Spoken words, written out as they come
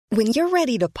When you're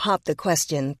ready to pop the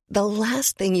question, the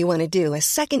last thing you want to do is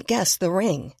second-guess the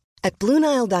ring. At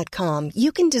BlueNile.com,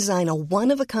 you can design a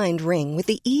one-of-a-kind ring with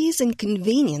the ease and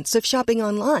convenience of shopping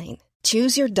online.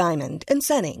 Choose your diamond and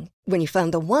setting. When you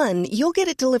find the one, you'll get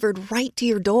it delivered right to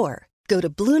your door. Go to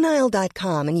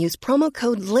BlueNile.com and use promo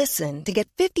code LISTEN to get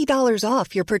 $50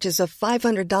 off your purchase of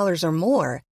 $500 or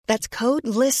more. That's code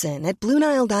LISTEN at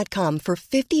BlueNile.com for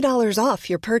 $50 off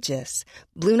your purchase.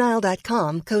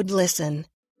 BlueNile.com, code LISTEN.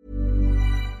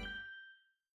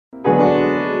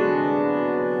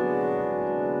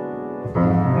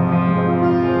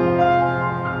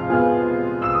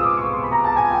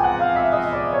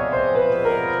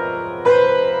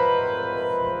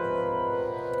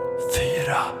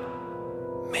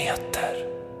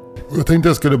 Jag tänkte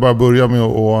jag skulle bara börja med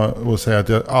att säga att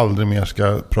jag aldrig mer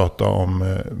ska prata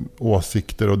om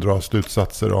åsikter och dra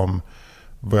slutsatser om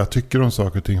vad jag tycker om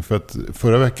saker och ting. För att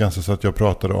förra veckan så satt jag och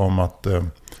pratade om att,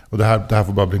 och det här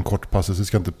får bara bli en kort pass så vi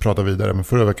ska inte prata vidare, men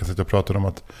förra veckan satt jag och pratade om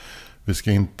att vi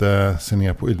ska inte se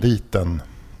ner på eliten.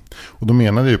 Och då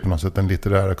menade jag ju på något sätt den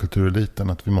litterära kultureliten,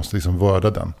 att vi måste liksom vörda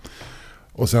den.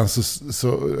 Och sen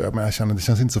jag kände det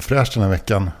känns inte så fräscht den här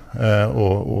veckan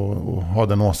och ha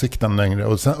den åsikten längre.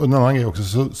 Och en annan grej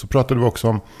också, så pratade vi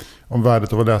också om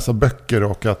värdet av att läsa böcker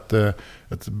och att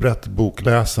ett brett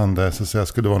bokläsande så att säga,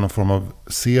 skulle vara någon form av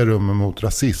serum mot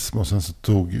rasism. Och sen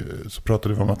så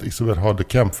pratade vi om att Isabelle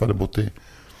Hadekemp hade bott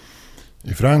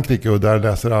i Frankrike och där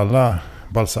läser alla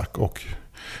Balzac och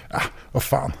vad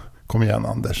fan, kom igen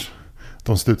Anders.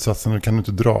 De slutsatserna kan du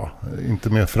inte dra. Inte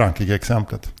med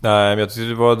Frankrike-exemplet. Nej, men jag tyckte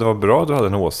det var bra att du hade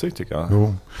en åsikt, tycker jag.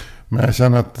 Jo, men jag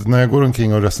känner att när jag går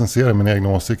omkring och recenserar mina egna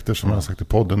åsikter som jag har sagt i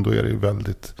podden, då är det ju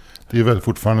väldigt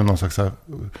fortfarande någon slags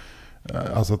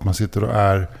alltså att man sitter och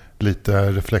är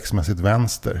lite reflexmässigt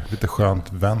vänster. Lite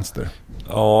skönt vänster.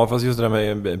 Ja, fast just det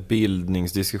där med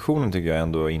bildningsdiskussionen tycker jag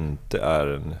ändå inte är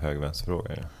en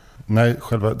höger-vänsterfråga. Nej,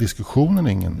 själva diskussionen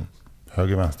är ingen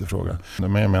höger-vänsterfråga.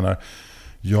 Men jag menar,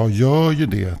 jag gör ju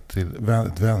det till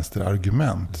ett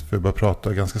vänsterargument. För jag börjar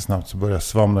prata ganska snabbt så börjar jag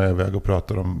svamla iväg och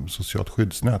prata om socialt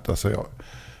skyddsnät. Alltså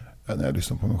när jag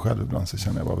lyssnar på mig själv ibland så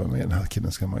känner jag bara, vem är den här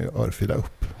killen ska man ju örfila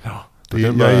upp. Ja,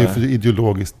 jag är ju för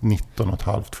ideologiskt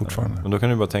 19,5 fortfarande. Ja, men då kan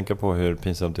du bara tänka på hur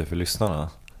pinsamt det är för lyssnarna.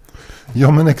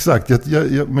 Ja, men exakt.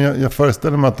 Jag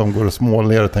föreställer mig att de går och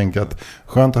småler och tänker att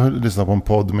skönt att lyssna på en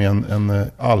podd med en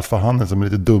alfahanne som är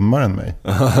lite dummare än mig.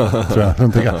 Tror jag.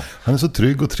 De tänker, han är så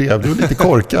trygg och trevlig och lite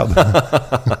korkad.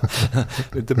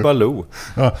 Lite Baloo.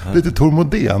 Ja, lite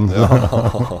Tormodén.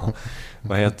 Ja.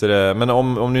 Vad heter det? Men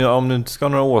om du inte ska ha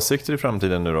några åsikter i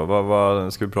framtiden nu då,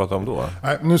 vad ska vi prata om då?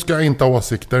 Nej, nu ska jag inte ha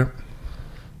åsikter.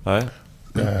 Nej.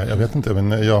 Jag vet inte,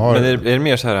 men jag har... Men är det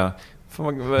mer så här...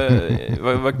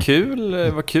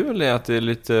 Vad kul är att det är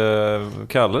lite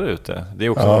kallare ute. Det är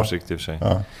också en åsikt i och för sig.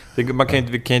 Ja.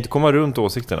 Vi kan inte komma runt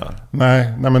åsikterna.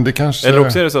 Nej, men det kanske... Eller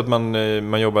också är det så att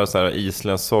man jobbar så här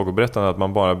isländsk sagoberättande, att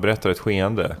man bara berättar ett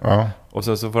skeende. Ja. Och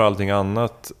sen så får allting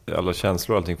annat, alla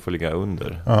känslor och allting får ligga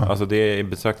under. Ja. Alltså det är i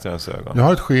betraktarens ögon. Jag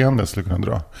har ett skeende skulle kunna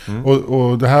dra.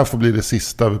 Och det här får bli det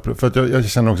sista. För att jag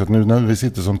känner också att nu när vi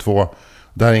sitter som två...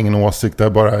 Det här är ingen åsikt, det är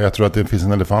bara, jag tror att det finns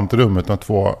en elefant i rummet. När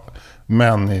två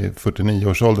män i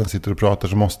 49-årsåldern sitter och pratar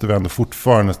så måste vi ändå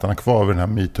fortfarande stanna kvar vid den här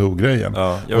MeToo-grejen.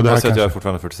 Ja, jag vill bara säga att jag är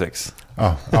fortfarande 46.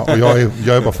 Ja, och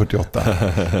jag är bara 48.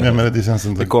 Men det känns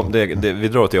inte... Vi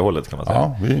drar åt det hållet kan man säga.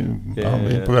 Ja,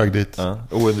 vi är på väg dit. Ja,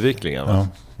 oundvikligen. Ja.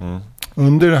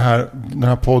 Under den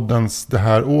här poddens, det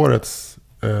här årets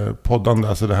poddande,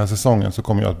 alltså den här säsongen, så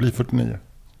kommer jag att bli 49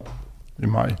 i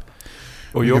maj.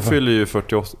 Och jag fyller ju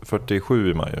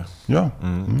 47 i maj. Ja.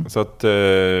 Så att,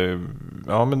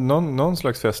 ja men någon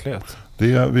slags festlighet.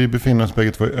 Vi befinner oss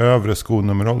bägge två i övre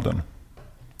skonummeråldern.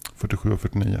 47 och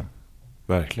 49.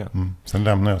 Verkligen. Sen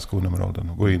lämnar jag skonummeråldern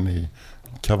och går in i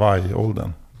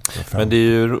kavajåldern.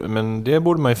 Men det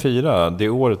borde man ju fira. Det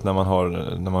året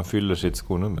när man fyller sitt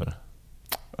skonummer.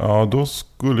 Ja, då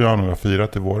skulle jag nog ha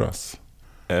firat i våras.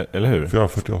 Eller hur? För jag har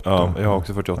 48. Ja, jag har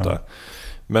också 48. Ja.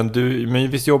 Men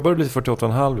visst jobbar du lite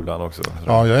 48,5 ibland också?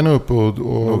 Ja, jag är nog uppe och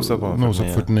nosar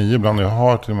på 49 ibland. Jag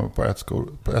har till och med på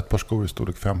ett par skor i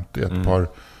storlek 50. Ett par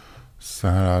så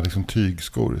här liksom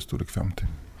tygskor i storlek 50.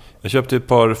 Jag köpte ett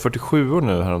par 47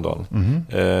 nu häromdagen.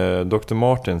 Dr.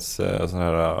 Martens sån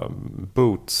här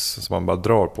boots som man bara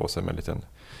drar på sig med en liten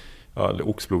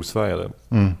oxblodsfärgade.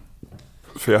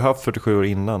 För jag har haft 47 år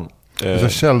innan. Så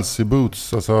Chelsea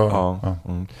boots alltså. Ja.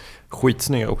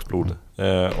 Skitsnygga oxblod.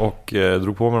 Och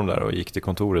drog på mig dem där och gick till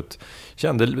kontoret.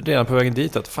 Kände redan på vägen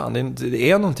dit att fan,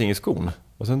 det är någonting i skon.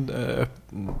 Och sen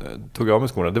tog jag av mig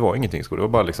skorna. Det var ingenting i skon. Det var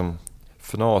bara liksom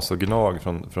fnas och gnag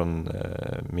från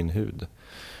min hud.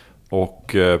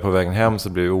 Och på vägen hem så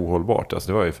blev det ohållbart.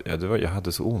 Alltså jag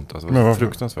hade så ont. Alltså, det var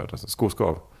fruktansvärt. Alltså,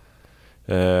 skoskav.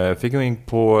 Fick gå in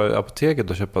på apoteket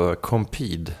och köpa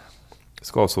Compid.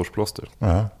 Skavsårsplåster.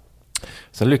 Ja.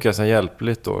 Sen lyckades jag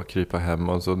hjälpligt då krypa hem.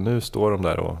 Och så nu står de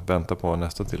där och väntar på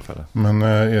nästa tillfälle. Men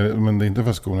det är inte för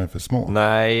att skorna är för små?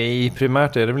 Nej,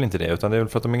 primärt är det väl inte det. Utan det är väl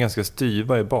för att de är ganska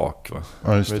styva i bak. Va?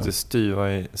 Ja, just de är det.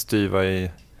 lite styva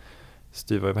i,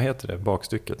 vad heter det?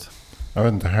 Bakstycket. Jag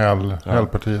vet inte,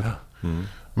 hälpartiet. Mm.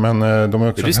 Men de är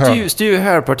också... Är det styv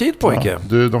hälpartiet, pojke? Ja,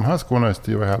 du, de här skorna är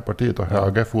styva i hälpartiet och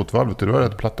höga i fotvalvet. Du har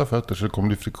rätt platta fötter så det kommer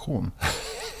bli friktion.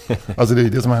 Alltså det är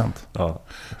det som har hänt. Ja.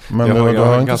 Men Jag du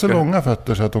har inte ganska... så långa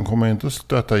fötter så att de kommer inte att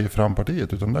stöta i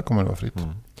frampartiet, utan där kommer det vara fritt. Mm.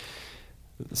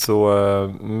 Så,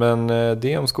 men det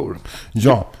är om skor.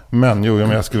 Ja, men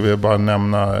jag skulle bara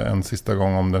nämna en sista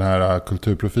gång om den här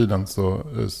kulturprofilen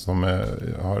som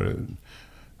har,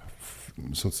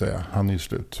 så att säga, han är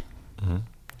slut. Mm.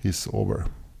 He's over.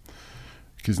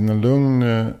 Kristina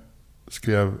Lugn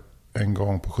skrev en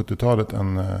gång på 70-talet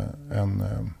en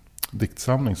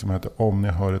diktsamling som heter Om ni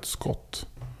hör ett skott.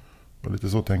 Och lite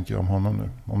så tänker jag om honom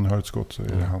nu. Om ni hör ett skott så är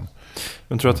det han.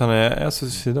 Men tror du att han är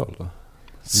suicidal då?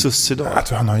 Suicidal? Jag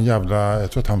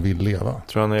tror att han vill leva.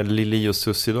 Tror han är Lili och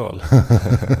suicidal?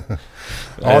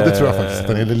 Ja, det tror jag faktiskt.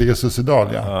 Han är Lili och suicidal,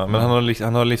 ja. Men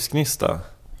han har livsgnista.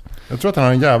 Jag tror att han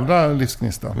har en jävla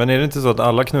livsgnista. Men är det inte så att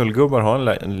alla knullgubbar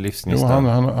har en livsgnista?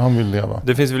 Jo, han vill leva.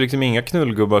 Det finns väl liksom inga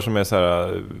knullgubbar som är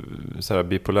så här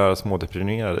bipolära,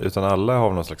 smådeprimerade, utan alla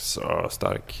har någon slags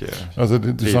stark... Alltså,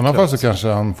 i sådana fall så kanske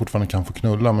han fortfarande kan få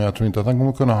knulla, men jag tror inte att han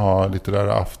kommer kunna ha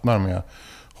litterära aftnar med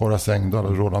Horace Engdahl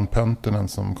och Roland Penttinen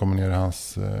som kommer ner i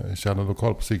hans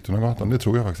källarlokal på Sigtunagatan. Det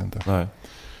tror jag faktiskt inte. Nej.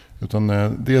 Utan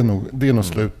det är nog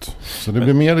slut. Så det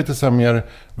blir mer lite så här, mer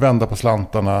vända på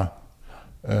slantarna,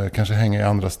 kanske hänga i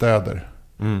andra städer.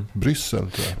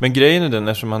 Bryssel, tror jag. Men grejen är den,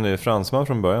 eftersom han är fransman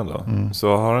från början då,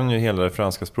 så har han ju hela det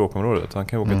franska språkområdet. Han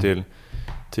kan åka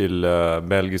till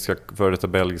före detta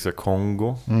belgiska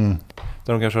Kongo.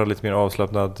 Där de kanske har lite mer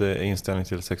avslappnad inställning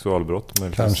till sexualbrott.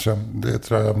 Kanske. Det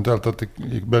tror jag eventuellt att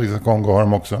i belgiska Kongo har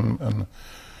de också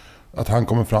att han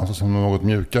kommer fram som något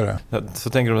mjukare. Så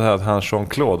tänker de här att han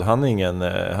Jean-Claude, han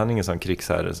är ingen sån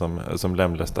krigsherre som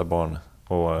lämlästar barn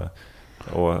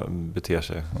och beter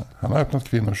sig. Han har öppnat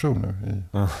kvinnojour nu.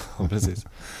 Ja, precis.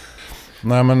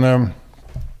 Nej, men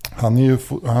han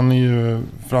är ju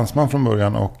fransman från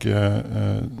början och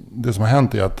det som har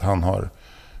hänt är att han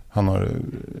har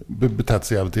betett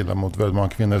sig jävligt illa mot väldigt många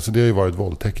kvinnor. Så det har ju varit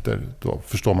våldtäkter, då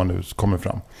förstår man nu, kommer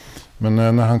fram. Men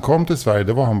när han kom till Sverige,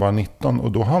 då var han bara 19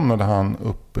 och då hamnade han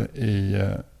uppe i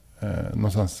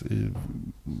någonstans i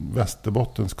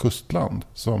Västerbottens kustland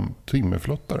som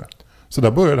timmerflottare. Så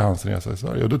där började hans resa i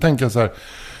Sverige. Och då tänker jag så här,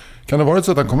 kan det varit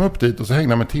så att han kom upp dit och så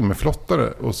hängde han med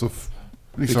timmerflottare och så liksom...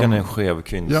 Vilken en skev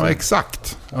kvinna. Ja,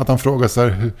 exakt. Att han frågar så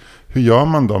här, hur gör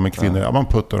man då med kvinnor? Ja, man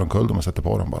puttar omkull dem och sätter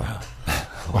på dem bara.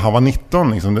 Och han var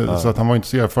 19 liksom, så att han var inte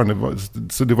så erfaren.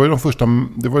 Så det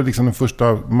var ju liksom den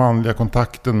första manliga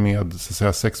kontakten med, så att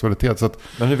säga, sexualitet. Så att,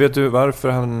 men hur vet du varför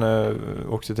han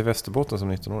åkte till Västerbotten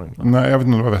som 19-åring? Nej, jag vet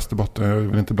inte om det var Västerbotten. Jag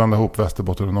vill inte blanda ihop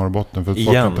Västerbotten och Norrbotten för att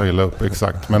folk kan ta illa upp.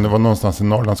 Exakt. Men det var någonstans i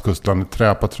Norrlands kustland, i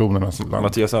träpatronernas land.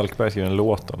 Mattias Alkberg skrev en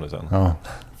låt om det sen. Ja,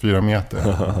 4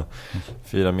 meter.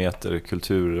 4 meter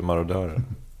kulturmarodörer.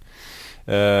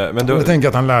 Men då... Jag tänker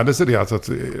att han lärde sig det. Alltså att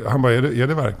han bara, är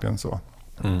det verkligen så?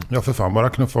 Ja, för fan, bara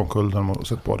knuffa omkull dem och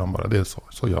sätta på dem bara. Det är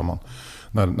så gör man.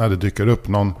 När det dyker upp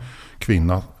någon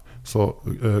kvinna så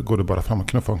går det bara fram och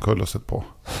knuffa omkull och sätta på.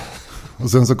 Och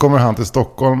sen så kommer han till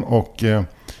Stockholm och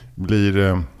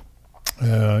blir...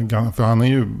 för han är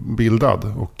ju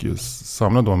bildad och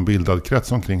samlar då en bildad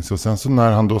krets omkring sig. Och sen så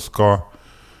när han då ska...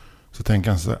 Så tänker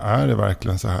han så här, är det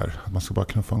verkligen så här? Att man ska bara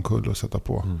knuffa omkull och sätta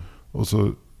på. Och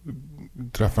så...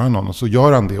 träffar han någon och så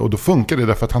gör han det och då funkar det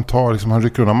därför att han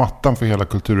rycker undan mattan för hela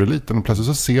kultureliten och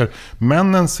plötsligt så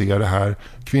männen ser det här,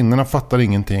 kvinnorna fattar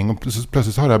ingenting och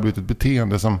plötsligt så har det här blivit ett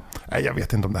beteende som, jag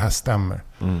vet inte om det här stämmer.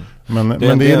 Men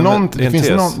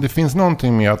det finns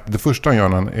någonting med att det första han gör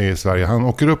när han är i Sverige, han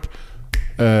åker upp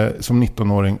som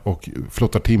 19-åring och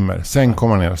flottar timmer. Sen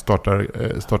kommer han ner och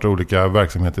startar olika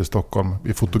verksamheter i Stockholm.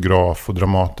 Är fotograf och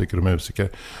dramatiker och musiker.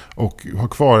 Och har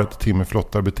kvar ett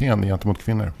timmerflottarbeteende gentemot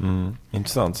kvinnor.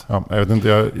 Intressant. Ja, jag vet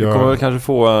inte, Du kommer kanske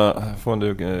få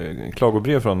en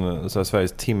klagobrev från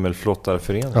Sveriges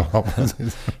timmerflottarförening. Ja,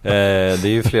 precis. Det är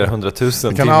ju flera 100 000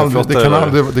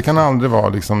 timmerflottare. Det kan aldrig vara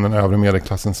liksom den övre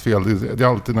medelklassens fel. Det är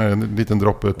alltid när en liten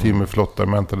droppe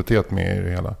timmerflottarmentalitet med i det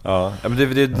hela. Ja, men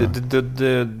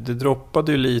det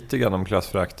droppade ju lite grann om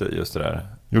klassförakt just det där.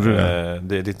 Gjorde det?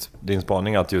 Det är din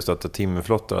spaning att just att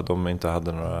timmerflottor, att de inte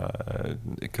hade några,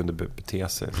 kunde bete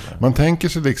sig. Man tänker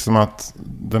sig liksom att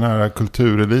den här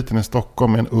kultureliten i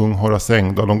Stockholm är en ung Horace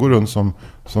Engdahl. De går runt som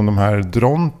de här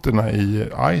dronterna i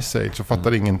Ice Age och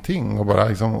fattar ingenting. Och bara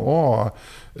liksom,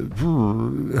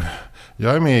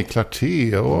 jag är med i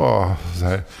Clarté, så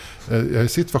här. Jag är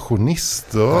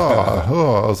situationist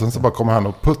och sen så bara kommer han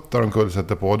och puttar omkull,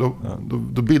 sätter på.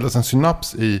 Då bildas en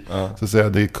synaps i så att säga,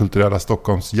 det kulturella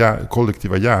Stockholms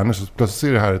kollektiva hjärnor. Så plötsligt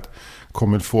är det här ett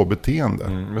comme il faut-beteende.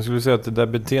 Men skulle du säga att det där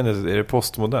beteendet, är det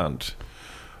postmodernt?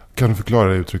 Kan du förklara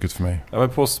det uttrycket för mig? Ja, men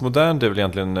postmodernt är väl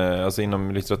egentligen, alltså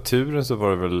inom litteraturen så var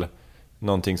det väl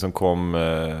någonting som kom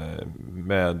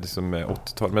med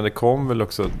 80-talet. Men det kom väl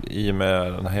också i och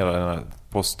med hela den här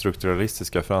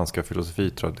poststrukturalistiska franska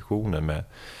filosofitraditionen med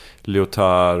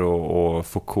Lyotard och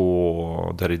Foucault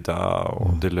och Derrida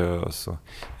och Deleuze.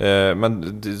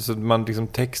 Så man liksom,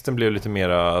 texten blev lite mer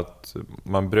att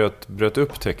man bröt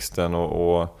upp texten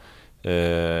och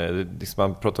liksom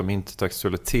man pratade om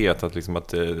intertextualitet, att liksom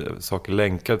att saker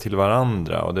länkar till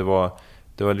varandra, och det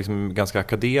var liksom ganska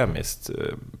akademiskt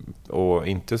och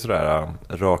inte sådär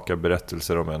raka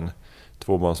berättelser om en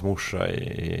tvåbarnsmorsa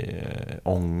i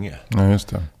Ånge. Ja, just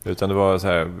det. Utan det var så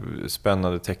här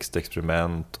spännande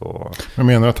textexperiment och... Jag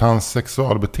menar att hans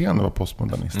sexualbeteende var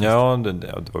postmodernistiskt. Ja,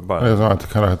 det var bara... Jag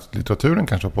kallar att litteraturen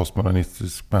kanske var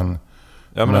postmodernistisk, men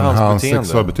hans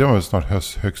sexualbeteende var snart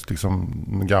högst liksom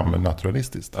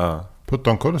gammelnaturalistiskt. Ja.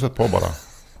 Putta omkull och sätt på bara.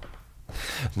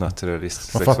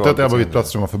 Naturalistiskt. Man fattar att Ebba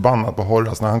Witt-Brattström var förbannad på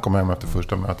Horace när han kom hem efter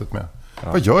första mötet med.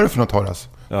 Ja. Vad gör du för något, Horace?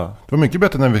 Ja. Det var mycket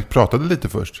bättre när vi pratade lite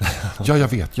först. Ja, jag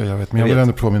vet. Men jag vill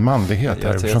ändå prova min manlighet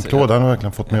här. Jean-Claude, han har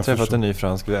verkligen fått mig att träffat en ny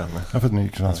fransk vän. Jag har fått en ny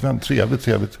fransk vän. Trevligt.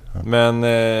 Ja. Men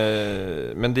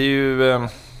det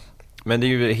är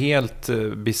ju helt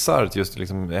bizarrt just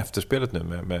liksom efterspelet nu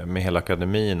med hela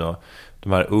akademin och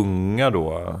de här unga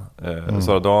då,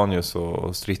 Sara Danius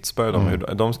och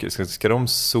Stridsberg, ska de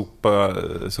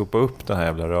sopa upp den här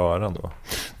jävla röran då?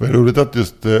 Det var roligt att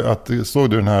såg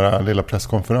du den här lilla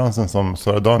presskonferensen som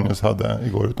Sara Danius hade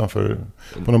igår utanför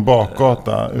på någon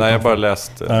bakgata? Nej, jag bara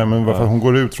läste. Nej, men varför hon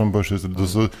går ut från Börshuset och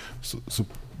så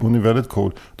hon är väldigt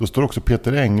cool. Då står också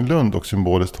Peter Englund och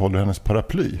symboliskt håller hennes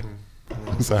paraply.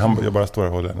 Så jag bara står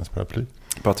och håller hennes paraply.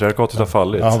 Patriarkatet har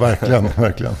fallit. Ja,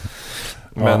 verkligen.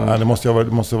 Men det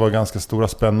måste vara ganska stora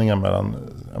spänningar mellan,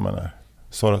 jag menar,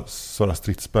 Sara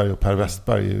Stridsberg och Per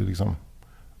Westberg är ju liksom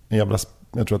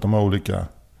jag tror att de har olika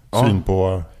syn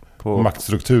på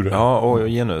maktstrukturer. Ja, och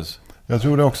genus. Jag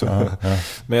tror det också. Ja.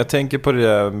 Men jag tänker på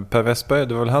det, Per Westberg,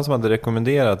 det var väl han som hade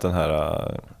rekommenderat den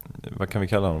här, vad kan vi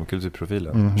kalla honom,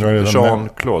 kulturprofilen?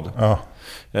 Jean-Claude. Ja.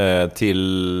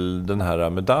 Till den här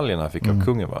medaljen han fick av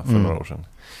kungen för några år sedan.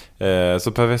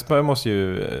 Så Per Westberg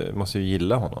måste ju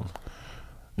gilla honom.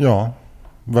 Ja,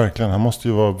 verkligen. Han måste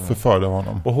ju vara förförd av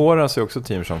honom. Och Horace är också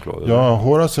team Jean-Claude. Ja,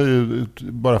 Horace är ju,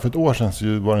 bara för ett år sedan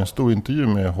så var det en stor intervju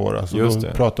med Horace. Just det.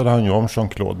 Då pratade han ju om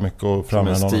Jean-Claude mycket och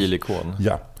framhöll som en stilikon.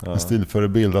 Ja, en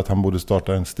stilförebild, att han borde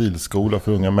starta en stilskola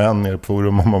för unga män nere på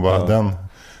Forum, och man bara den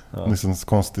liksom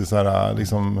konstig så här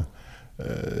liksom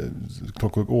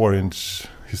Clockwork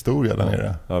Orange-historia där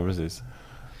nere. Ja, precis.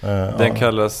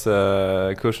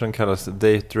 Kursen kallas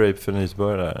Date Rape för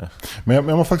nybörjare. Men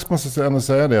jag måste ändå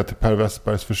säga det till Per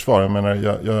Westbergs försvar. Jag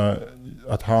menar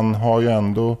att han har ju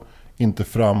ändå inte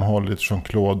framhållit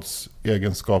Jean-Claudes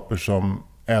egenskaper som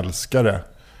älskare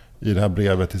i det här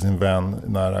brevet till sin vän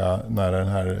nära den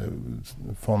här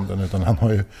fonden, utan han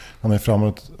har ju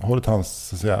framhållit hans,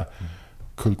 så att säga,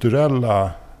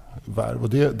 kulturella värv, och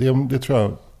det tror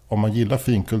jag, om man gillar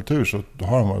finkultur så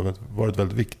har han varit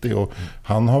väldigt viktig. Och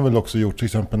han har väl också gjort, till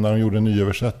exempel när de gjorde en ny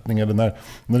översättning, eller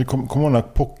när det kom den här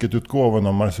pocketutgåvan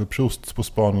av Marcel Proust På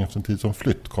spaning efter en tid som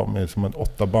flytt, kom med som en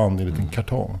 8 band i en liten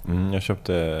kartong. Jag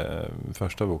köpte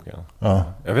första boken. Ja.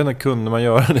 Jag vet inte, kunde man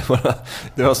göra det bara?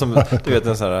 Det var som, du vet,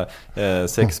 en sån här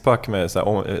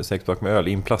sexpack med öl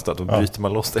inplastat, och bryter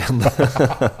man loss det ända.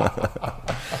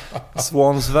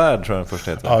 Swans värld tror jag den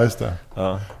första heter. Ja, just det.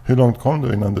 Ja. Hur långt kom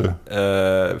du innan du?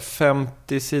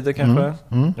 50 sidor kanske.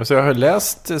 Så jag har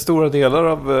läst stora delar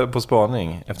av På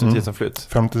spaning efter tid som flytt.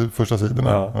 50 första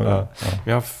sidorna.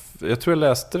 Ja. Jag tror jag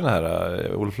läste den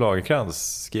här, Olof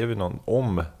Lagercrantz skrev ju någon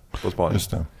om På spaning.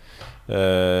 Just det.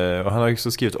 Och han har ju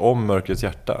också skrivit om Mörkrets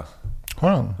hjärta. Har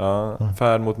han? Ja,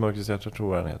 Färd mot Mörkrets hjärta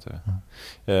tror jag den heter.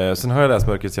 Sen har jag läst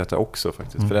Mörkrets hjärta också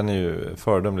faktiskt, för den är ju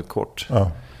föredömligt kort.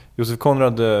 Ja. Josef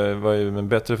Konrad var ju en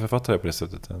bättre författare på det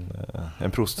sättet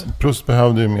än Proust. Proust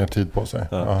behövde ju mer tid på sig.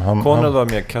 Ja. Konrad var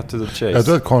mer cut to the chase. Jag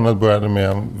tror att Konrad började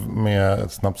med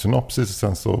ett snabbt synopsis och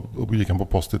sen så gick han på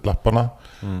post-it-lapparna,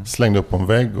 slängde upp på en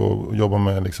vägg och jobbade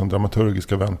med liksom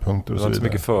dramaturgiska vändpunkter och så vidare. Det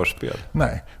var inte så mycket förspel.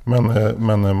 Nej,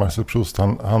 men Marcel Proust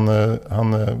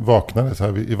han vaknade så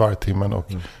här i varje timmen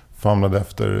och famlade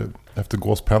efter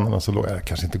gåspennan, och så låg,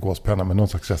 kanske inte gåspennan, men någon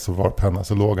slags reservoarpenna,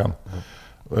 så låg han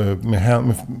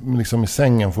med liksom i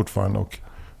sängen fortfarande och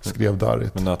skrev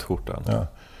darrigt. Med nattskjortan. Ja.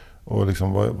 Och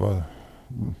liksom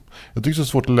jag tycker det är så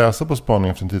svårt att läsa på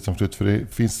Spaning efter en tid som flytt, för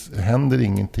det händer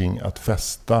ingenting att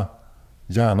fästa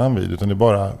hjärnan vid, utan det är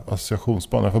bara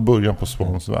associationsspaning från början på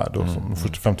Swans värld och de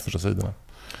 51 sidorna.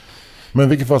 Men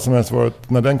vilket fall som helst var att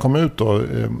när den kom ut då,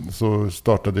 så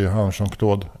startade han,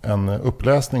 Jean-Claude, en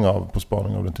uppläsning av På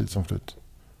spaning av den tid som flytt.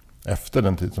 Efter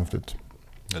den tid som flytt.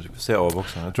 Ja, du får se av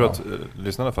också. Jag tror att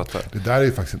lyssnarna fattar. Det där är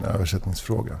ju faktiskt en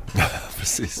översättningsfråga.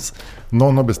 Precis.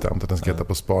 Någon har bestämt att den ska heta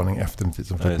På spaning efter den tid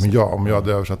som flytt. Men om jag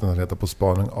hade översatt den att heta På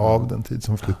spaning av den tid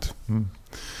som flytt.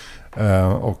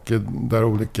 Och där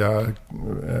olika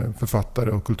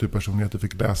författare och kulturpersonligheter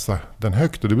fick läsa den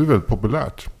högt, och det blev väldigt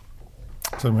populärt.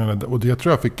 Och det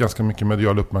tror jag fick ganska mycket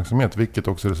medial uppmärksamhet, vilket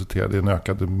också resulterade i en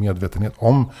ökad medvetenhet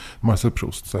om Marcel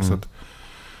Proust. Så att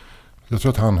jag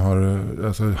tror att han har,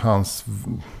 alltså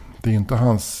det är inte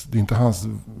hans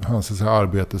så att säga,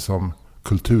 arbete som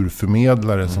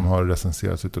kulturförmedlare som har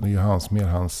recenserats, utan det är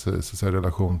hans så att säga,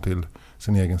 relation till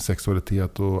sin egen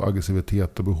sexualitet och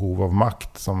aggressivitet och behov av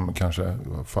makt som kanske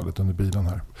har fallit under bilen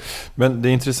här. Men det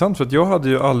är intressant, för att jag hade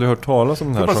ju aldrig hört talas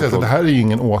om den här saken. Det här är ju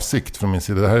ingen åsikt från min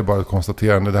sida. Det här är bara ett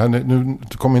konstaterande. Det här, nu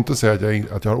kommer inte att säga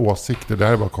att jag har åsikter. Det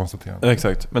här är bara ett konstaterande.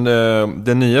 Exakt. Men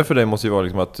det nya för dig måste ju vara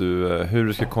liksom att hur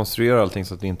du ska konstruera allting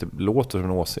så att det inte låter som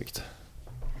en åsikt.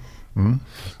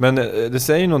 Men det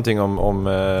säger någonting om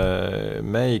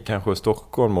mig, kanske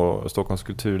Stockholm och Stockholms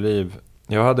kulturliv.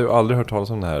 Jag hade ju aldrig hört talas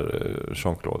om den här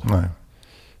Jean-Claude. Nej.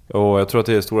 Och jag tror att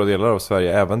det är stora delar av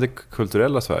Sverige, även det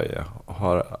kulturella Sverige.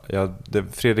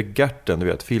 Fredrik Gertten, du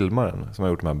vet, filmaren som har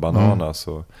gjort de här Bananas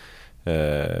och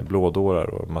Blådårar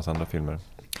och en massa andra filmer.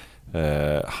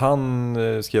 Han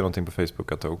skrev någonting på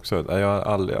Facebook att också, jag har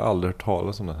aldrig hört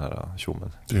talas om den här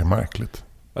tjommen. Det är märkligt.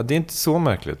 Ja, det är inte så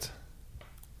märkligt.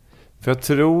 För jag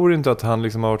tror inte att han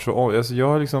liksom har varit så... Alltså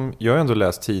jag har ändå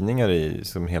läst tidningar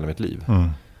som hela mitt liv.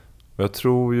 Och jag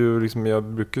tror ju liksom, jag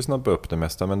brukar snabba upp det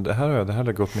mesta, men det här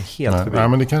har gått mig helt förbi. Nej,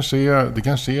 men det kanske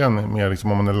är mer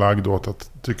liksom, om man är lagd åt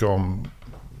att tycka om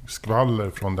skvaller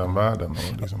från den världen.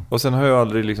 Och sen har jag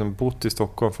aldrig liksom bott i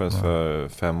Stockholm förrän för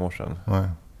 5 år sedan. Nej.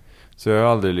 Så jag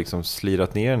har aldrig liksom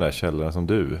slirat ner den där källaren som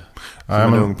du. Som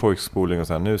en ung pojkspoling och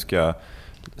så här, nu ska jag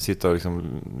sitta och liksom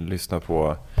lyssna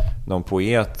på någon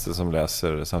poet som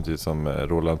läser samtidigt som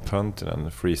Roland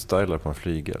Pöntinen freestylar på en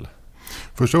flygel.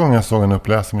 Första gången jag såg en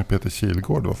uppläsning med Peter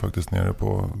Kilgård var faktiskt nere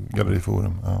på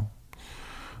Galleriforum. Ja.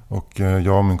 Och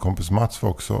jag och min kompis Mats var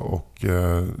också och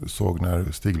såg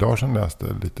när Stig Larsson läste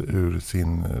lite ur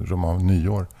sin roman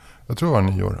Nyår. Jag tror det var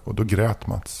Nyår, och då grät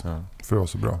Mats. Ja. För det var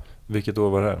så bra. Vilket år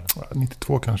var det?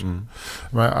 92 kanske.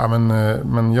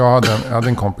 Men jag hade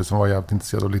en kompis som var jävligt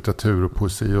intresserad av litteratur och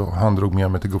poesi, och han drog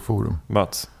med mig till Goforum.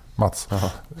 Mats.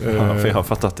 För jag har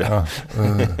fattat det.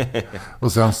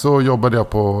 Och sen så jobbade jag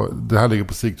på, det här ligger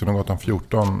på Sigtunagatan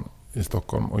 14 i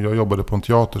Stockholm, och jag jobbade på en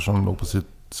teater som låg på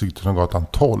Sigtunagatan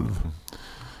 12.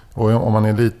 Och om man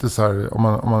är lite så här, om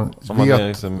man vet, är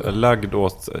liksom lagd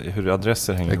åt hur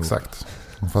adresser hänger ihop. Exakt.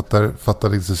 Man fattar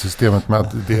liksom systemet med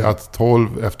att det är att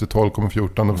 12 efter 12 kommer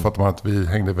 14, då fattar man att vi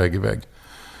hängde vägg i vägg.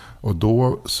 Och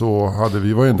då så hade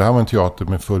det här var en teater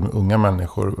med full med unga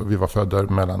människor. Vi var födda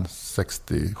mellan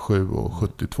 67 och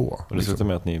 72. Och det slutade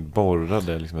med att ni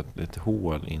borrade liksom ett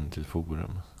hål in till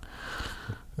Forum.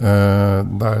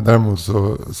 Däremot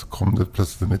så kom det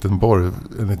plötsligt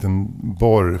en liten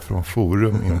borr från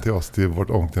Forum in till oss, till vårt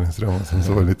omklädningsrum. Sen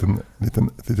så var det ett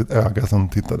litet öga som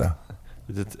tittade.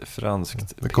 Litet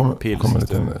franskt det kom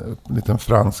en liten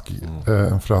fransk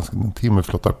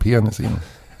timmerflottar penis in.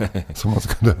 Som man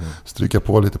skulle stryka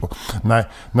på lite på. Nej,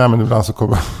 men ibland så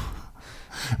kommer...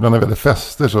 Ibland när vi hade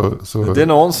fester så... Det är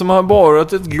någon som har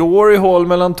borrat ett glory hole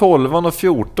mellan 12 och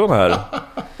 14 här.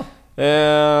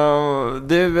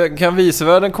 Det kan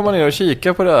visvärlden komma ner och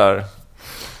kika på det här.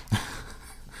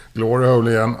 Glory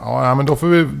hole igen. Ja, men då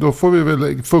får vi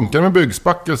väl funka med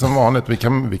byggspackel som vanligt. Vi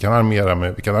kan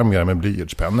armera med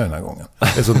blyertspennor den här gånngen.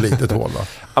 Det är så ett litet hål, va?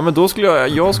 Ja, men då skulle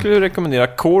jag skulle rekommendera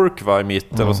kork, va, i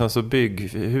mitten, och sen så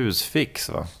husfix,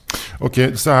 va.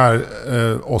 Okej, så här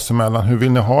oss emellan. Hur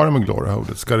vill ni ha det med glory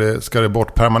hole? Ska det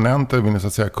bort permanent, eller vill ni så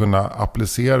att säga kunna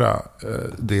applicera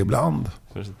det ibland?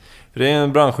 För det är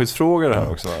en brandskyddsfråga det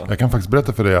här också, va? Jag kan faktiskt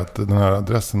berätta för dig att den här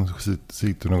adressen,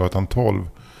 Sigtunagatan 12,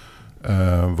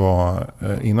 var,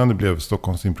 innan det blev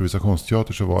Stockholms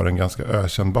improvisationsteater, så var det en ganska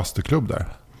ökänd bastuklubb där.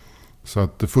 Så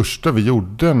att det första vi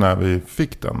gjorde när vi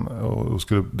fick den,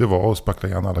 det var att spackla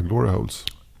igen alla glory holes.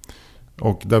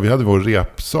 Och där vi hade vår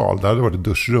repsal, där hade varit ett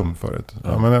duschrum förut.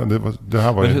 Ja, men det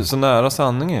här var så nära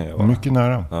sanningen, va? Mycket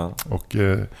nära. Ja. Och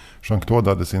Jean-Claude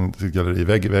hade sitt galleri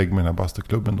vägg i vägg med den här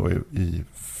bastuklubben då i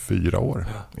 4 år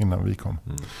innan vi kom.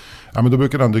 Ja, men då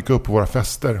brukade han dyka upp på våra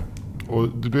fester. Och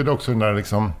det blev också den där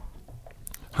liksom...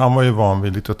 Han var ju van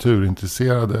vid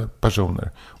litteraturintresserade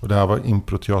personer. Och det här var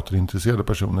improteaterintresserade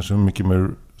personer som var mycket mer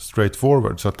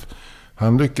straightforward. Så att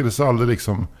han lyckades aldrig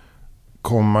liksom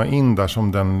komma in där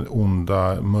som den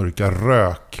onda, mörka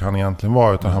rök han egentligen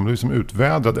var. Utan han blev liksom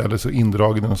utvädrad eller så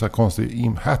indragen i någon så här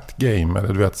konstig hat game.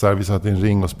 Eller du vet, så här, vi satt i en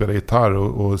ring och spelade gitarr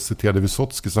och citerade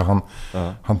Vysotsky. Så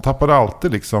han tappade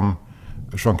alltid liksom...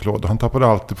 Jean-Claude, han tappade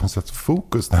alltid på något sätt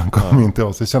fokus när han kom in till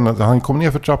oss. Jag kände att han kom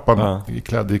ner för trappan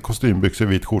klädd i kostymbyxor,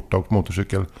 vit skjorta och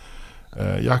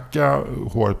motorcykeljacka,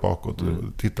 håret bakåt och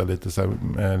tittade lite så här,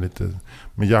 lite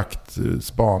med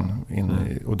jaktspan in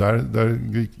i, och där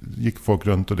gick folk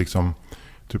runt och liksom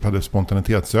typ hade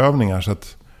spontanitetsövningar, så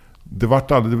att det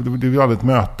var aldrig ett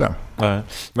möte. Nej.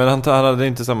 Men han hade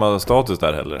inte samma status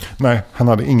där heller. Nej, han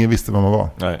hade ingen visste vem man var.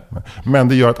 Nej. Men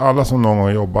det gör att alla som någon gång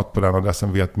har jobbat på den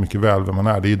adressen vet mycket väl vem man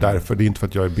är. Det är därför, det är inte för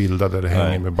att jag är bildad eller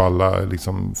hänger med balla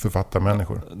liksom,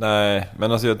 författarmänniskor. Nej,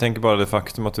 men alltså jag tänker bara det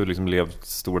faktum att du liksom levt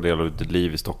stora delar av ditt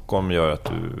liv i Stockholm gör att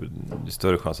det är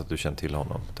större chans att du känner till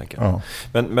honom, tänker jag.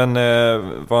 Ja. Men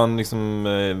var han liksom,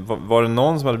 var det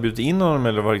någon som hade bjudit in honom,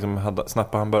 eller var liksom,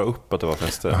 snappade han bara upp att det var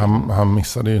fester? Han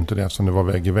missade ju inte det eftersom det var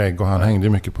vägg i vägg, och han hängde ju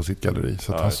mycket på sitt galleri.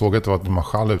 Så att han såg att det var ett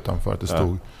marschall utanför, att det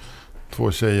stod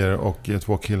 2 tjejer och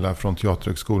 2 killar från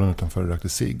teaterhögskolan utanför och rökte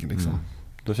cigg liksom.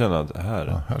 Då känner jag att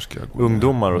här ska jag gå.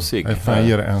 Ungdomar och cigg. Jag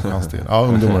ger det en chans till. Ja,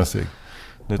 ungdomar och cigg.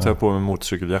 Nu tar jag på mig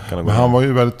motorcykeljackan. Men han var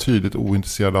ju väldigt tydligt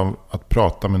ointresserad av att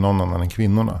prata med någon annan än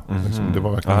kvinnorna. Liksom. Det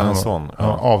var verkligen han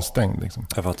var avstängd liksom.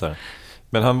 Jag fattar.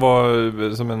 Men han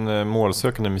var som en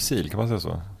målsökande missil, kan man säga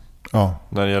så? Ja.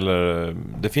 När det gäller,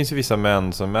 det finns ju vissa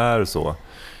män som är så.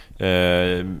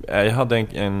 Jag hade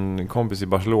en kompis i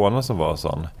Barcelona som var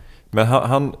sån. Men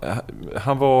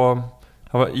han var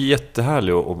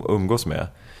jättehärlig att umgås med.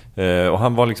 Och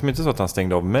han var liksom inte så att han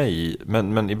stängde av mig.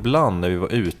 Men ibland när vi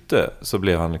var ute så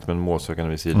blev han liksom en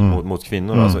målsökande missil mot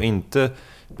kvinnorna. Alltså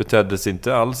betedde sig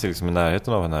inte alls liksom i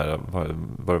närheten av den här,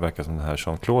 vad det verkar som den här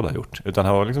Jean-Claude har gjort. Utan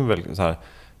han var liksom väldigt så här,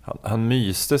 han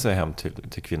myste sig hem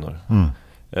till kvinnor.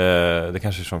 Det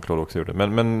kanske Jean-Claude också gjorde.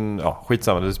 Men ja,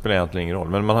 skitsamma, det spelar egentligen ingen roll.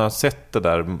 Men man har sett det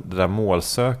där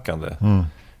målsökande.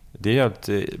 Det är helt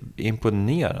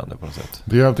imponerande på något sätt.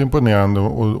 Det är helt imponerande,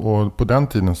 och på den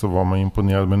tiden så var man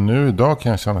imponerad. Men nu idag kan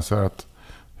jag känna så här att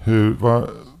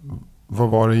vad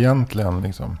var det egentligen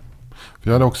liksom? För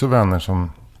jag hade också vänner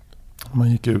som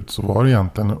man gick ut så var det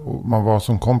egentligen, man var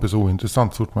som kompis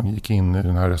ointressant så fort man gick in i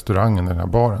den här restaurangen, i den här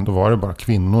baren. Då var det bara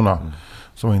kvinnorna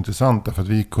som var intressanta, för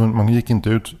att man gick inte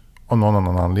ut av någon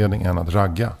annan anledning än att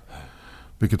ragga.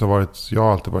 Vilket jag har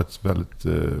alltid varit väldigt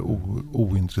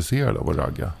ointresserad av att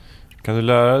ragga. Kan du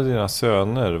lära dina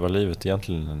söner vad livet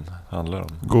egentligen handlar om?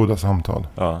 Goda samtal.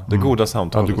 Ja, det goda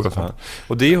samtalet. Ja, det goda samtal.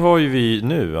 Och det har ju vi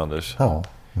nu, Anders. Ja.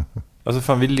 Alltså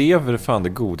fan, vi lever fan det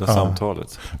goda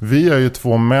samtalet. Vi är ju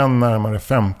 2 män närmare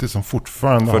 50 som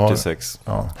fortfarande 46.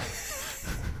 Ja.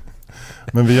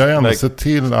 Men vi har ändå sett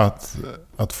till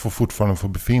att fortfarande få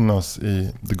befinna oss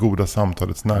i det goda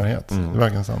samtalets närhet. Det är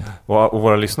verkligen sant. Och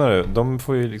våra lyssnare, de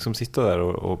får ju liksom sitta där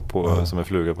och som en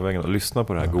fluga på väggen och lyssna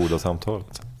på det här goda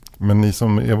samtalet. Men ni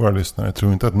som är våra lyssnare,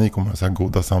 tror inte att ni kommer att ha så här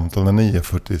goda samtal när ni är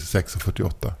 46 och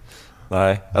 48?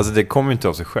 Nej, alltså det kommer inte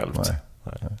av sig självt. Nej.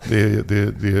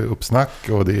 Det är uppsnack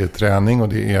och det är träning, och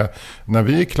det är när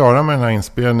vi är klara med den här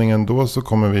inspelningen, då så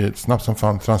kommer vi snabbt som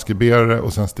fan transkribera det,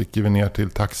 och sen sticker vi ner till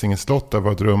Taxinge slott, där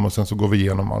var ett rum, och sen så går vi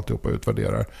igenom alltihopa och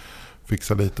utvärderar,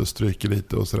 fixar lite och stryker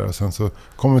lite och sådär, och sen så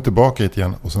kommer vi tillbaka hit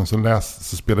igen, och sen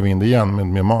så spelar vi in det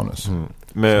igen med manus.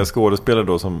 Med skådespelare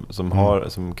då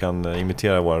som kan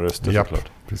imitera våra röster. Japp,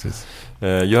 såklart. Precis.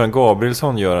 Göran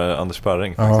Gabrielsson gör Anders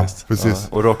Sparring faktiskt. Ja, precis.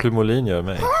 Ja, och Rakel Molin gör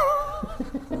mig.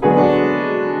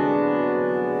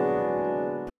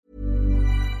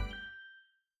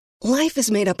 Life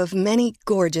is made up of many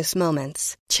gorgeous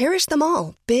moments. Cherish them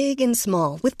all, big and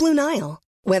small, with Blue Nile.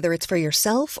 Whether it's for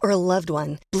yourself or a loved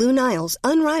one, Blue Nile's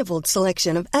unrivaled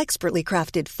selection of expertly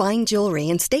crafted fine jewelry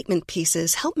and statement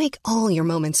pieces help make all your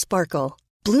moments sparkle.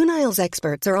 Blue Nile's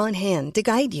experts are on hand to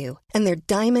guide you, and their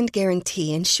diamond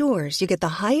guarantee ensures you get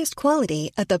the highest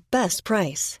quality at the best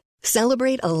price.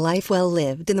 Celebrate a life well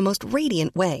lived in the most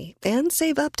radiant way and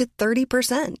save up to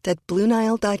 30% at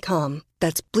BlueNile.com.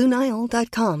 That's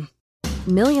BlueNile.com.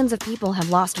 Millions of people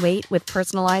have lost weight with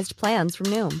personalized plans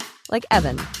from Noom. Like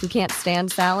Evan, who can't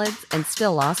stand salads and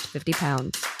still lost 50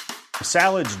 pounds.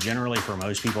 Salads generally for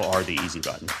most people are the easy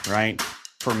button, right?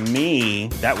 For me,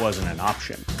 that wasn't an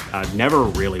option. I never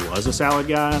really was a salad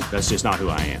guy. That's just not who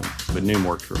I am. But Noom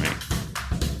worked for me.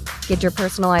 Get your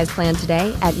personalized plan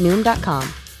today at Noom.com.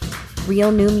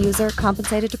 Real Noom user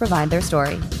compensated to provide their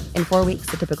story. In 4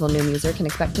 weeks, the typical Noom user can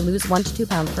expect to lose 1 to 2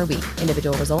 pounds per week.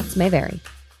 Individual results may vary.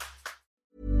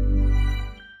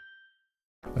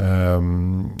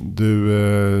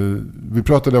 Vi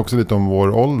pratade också lite om vår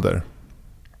ålder.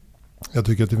 Jag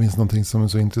tycker att det finns någonting som är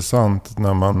så intressant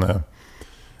när man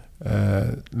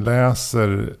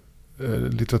läser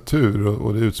litteratur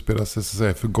och det utspelar sig så att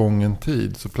säga förgången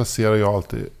tid, så placerar jag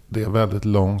alltid det väldigt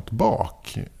långt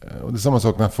bak. Och det är samma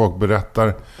sak när folk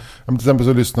berättar. Till exempel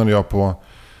så lyssnade jag på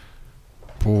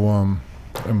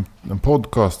en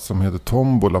podcast som heter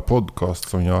Tombola podcast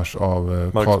som görs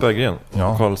av Marcus Berggren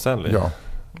och Carl Stanley. Ja.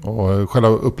 Och själva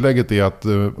upplägget är att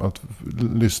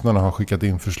lyssnarna har skickat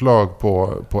in förslag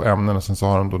på ämnen och sen så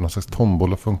har de då någon slags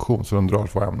tombola-funktion så de drar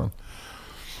 2 ämnen.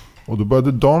 Och då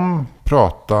började de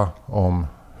prata om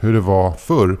hur det var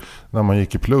förr när man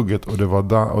gick i plugget och det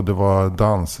var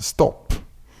dansstopp.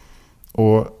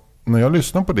 Och när jag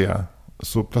lyssnar på det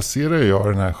så placerar jag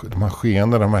de här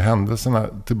skeendena, de här händelserna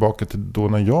tillbaka till då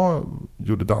när jag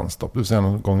gjorde dansstopp. Det vill säga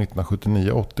någon gång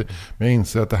 1979-80. Men jag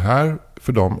inser att det här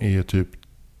för dem är typ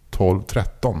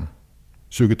 12-13.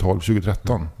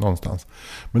 2012-2013 någonstans.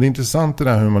 Men det är intressant det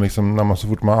där hur man liksom, när man så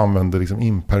fort man använder liksom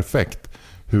imperfekt,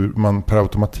 hur man per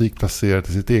automatik placerar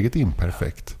till sitt eget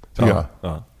imperfekt. Ja.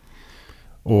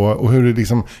 Och hur det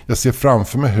liksom, jag ser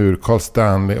framför mig hur Carl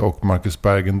Stanley och Marcus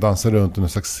Berggren dansar runt under en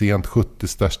slags sent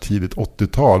 70-tals tidigt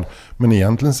 80-tal. Men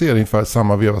egentligen ser det ungefär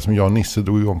samma veva som jag och Nisse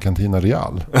drog igång Cantina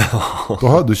Real.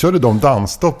 Då körde de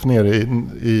dansstopp nere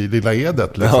i Lilla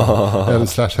Edet liksom,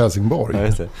 eller / Helsingborg. Ja,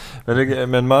 just det.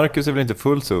 Men Marcus är väl inte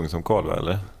fullt så ung som Carl,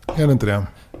 eller? Är det inte det?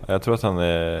 Jag tror att han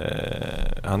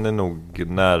är nog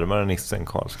närmare Nisse än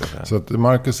Carl, ska jag säga. Så att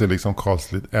Marcus är liksom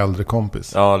Carls lite äldre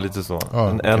kompis. Ja, lite så. Ja,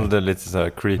 en äldre, lite så här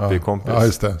creepy kompis. Ja,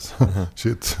 just det.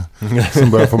 Shit.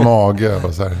 Som börjar få mage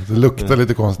och så här. Det luktar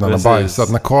lite konstigt när han har bajsat.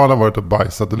 När Carl har varit och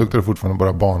bajsat, det luktar det fortfarande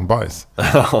bara barnbajs.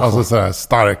 Alltså så här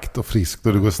starkt och friskt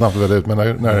och det går snabbt väl ut. Men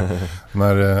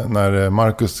när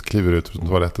Marcus kliver ut från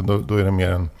toaletten, då är det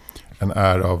mer en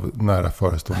av nära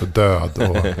förestående död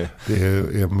och det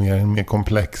är en mer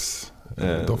komplex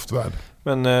doftvärld.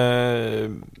 Men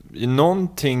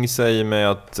någonting säger mig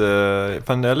att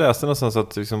jag läste någonstans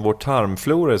att liksom vår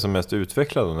tarmflora är som mest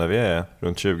utvecklad när vi är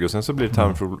runt 20 och sen så blir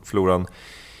tarmfloran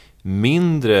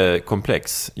mindre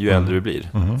komplex ju äldre vi blir.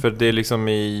 För det är liksom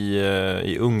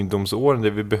i ungdomsåren det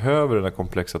vi behöver den här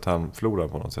komplexa tarmfloran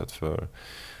på något sätt. För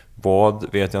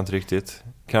vad vet jag inte riktigt.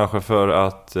 Kanske för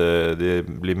att det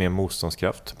blir mer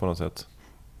motståndskraft på något sätt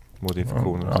mot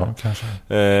infektioner. Ja, kanske.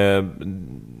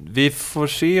 Vi får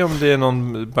se om det är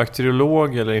någon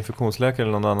bakteriolog eller infektionsläkare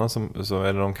eller någon annan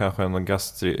eller om kanske någon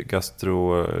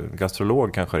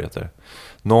gastrolog kanske heter.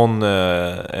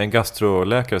 En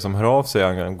gastroläkare som hör av sig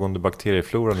angående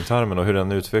bakteriefloran i tarmen och hur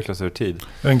den utvecklas över tid.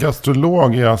 En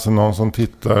gastrolog är alltså någon som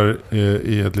tittar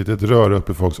i ett litet rör upp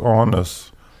i folks anus.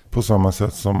 På samma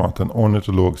sätt som att en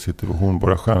ornitolog sitter på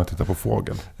Hornborgasjön och tittar på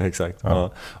fågel. Exakt.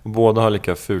 Ja. Och båda har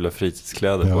lika fula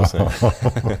fritidskläder på sig.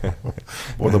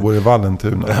 Båda bor i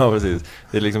Vallentuna. Ja, precis.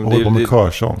 Det är liksom, och med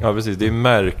körsång. Ja, precis. Det är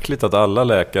märkligt att alla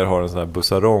läkare har en sån här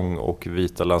bussarong och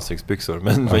vita landstingsbyxor.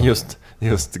 Men just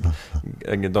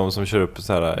de som kör upp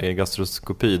så här i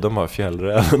gastroskopi, de har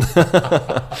fjällräven.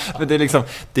 Men det är liksom,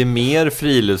 det är mer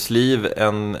friluftsliv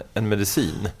än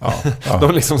medicin. Ja.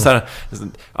 De liksom så här,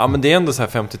 ja men det är ändå så här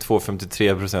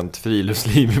 52-53%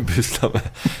 friluftsliv i Pyssla.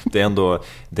 Det är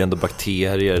ändå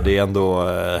bakterier, det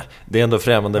är ändå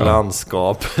främmande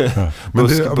landskap. Men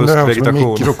det är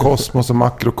mikrokosmos och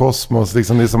makrokosmos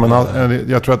liksom, det är som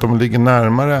jag tror att de ligger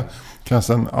närmare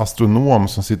kanske en astronom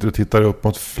som sitter och tittar upp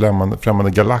mot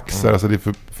främmande galaxer. Alltså det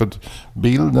är för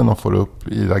bilden de får upp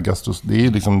i det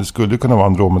är liksom, det skulle kunna vara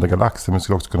Andromeda-galaxer, men det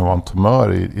skulle också kunna vara en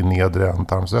tumör i nedre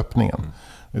ändtarmsöppningen.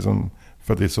 Liksom,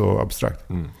 för att det är så abstrakt.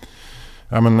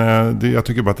 Ja, men jag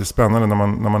tycker bara att det är spännande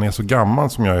när man är så gammal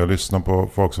som jag och lyssnar på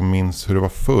folk som minns hur det var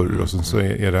förr och sen så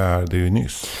är det är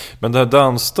nyss. Men det här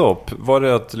dansstopp, var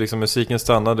det att liksom musiken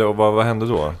stannade och vad hände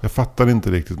då? Jag fattade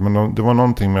inte riktigt, men det var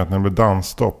någonting med att när det blev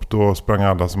dansstopp då sprang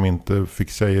alla som inte fick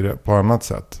tjejer på annat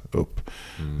sätt upp.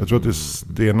 Jag tror att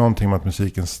det är någonting med att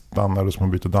musiken stannar och som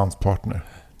man byter danspartner.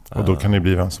 Och då kan det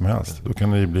bli vem som helst. Då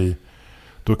kan det bli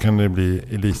då kan det bli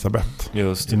Elisabeth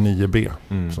Just i 9B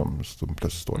som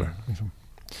plötsligt står där. Liksom.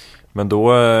 Men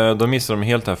då missade de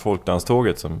helt det här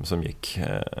folkdanståget som gick.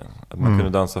 Att man kunde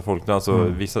dansa folkdans.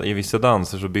 Och i vissa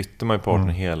danser så bytte man ju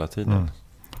partner hela tiden.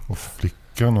 Och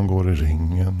flickan, hon går i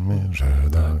ringen med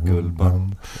röda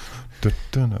guldband.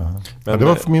 Men det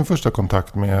var min första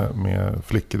kontakt med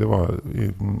flickor. Det var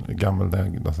i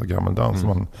gammal dans.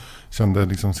 Man kände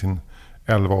liksom sin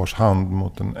 11-års hand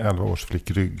mot en 11-års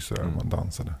flickrygg så man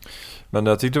dansade. Men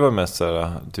jag tyckte det var mest så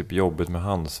här, typ jobbigt med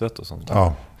handsvett och sånt.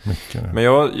 Ja, mycket. Men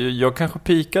jag kanske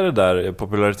pikade där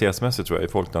popularitetsmässigt tror jag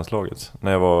i folkdanslaget.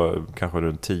 När jag var kanske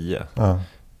runt 10. Ja.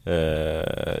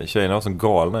 Tjejerna var som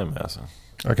galna i mig alltså.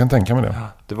 Jag kan tänka mig det.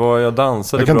 Jag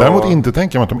dansade jag kan bra. däremot inte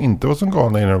tänka mig att de inte var så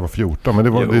galna innan de var 14. Men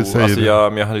det säger alltså det.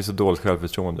 Men jag hade ju så dåligt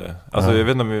självförtroende. Alltså jag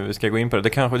vet inte om vi ska gå in på det.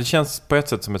 Det känns på ett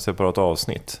sätt som ett separat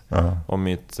avsnitt. Om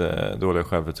mitt dåliga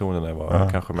självförtroende när jag var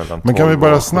kanske mellan 12. Men kan vi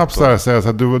bara snabbt säga så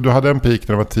att du hade en peak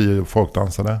när du var 10 och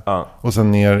folkdansade. Och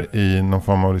sen ner i någon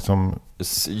form av liksom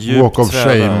walk of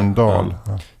shame-dal.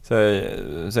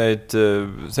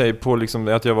 Säg på liksom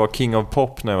att jag var king of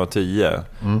pop när jag var 10.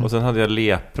 Och sen hade jag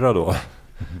lepra då.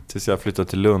 Tills jag flyttade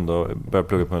till Lund och började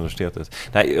plugga på universitetet.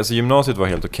 Nej, alltså gymnasiet var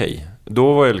helt okej.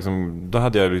 Då var jag liksom, då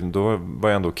var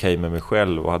jag ändå okej med mig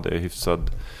själv och hade hyfsad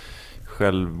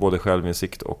både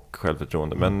självinsikt och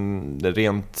självförtroende. Men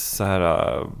rent så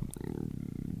här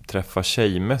träffa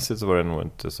tjejmässigt så var det nog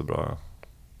inte så bra.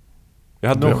 Jag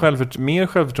hade nog mer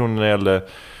självförtroende när det gällde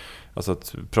alltså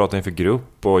att prata inför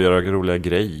grupp och göra roliga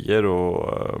grejer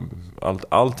och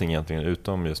allting egentligen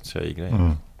utom just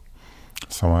tjejgrejer.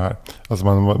 Samma här. Alltså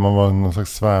man var någon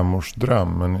slags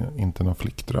svärmorsdröm men inte någon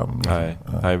flickdröm.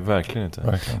 Nej, verkligen inte.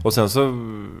 Verkligen. Och sen så,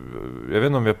 jag vet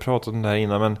inte om vi har pratat om det här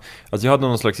innan, men alltså jag hade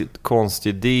någon slags konstig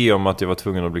idé om att jag var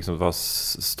tvungen att liksom vara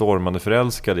stormande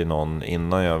förälskad i någon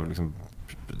innan jag liksom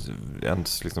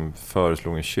ens liksom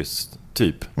föreslog en kyss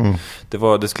typ.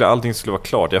 Allting skulle vara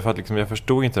klart. Jag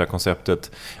förstod inte det här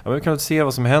konceptet. Ja, vi kan se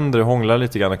vad som händer, hångla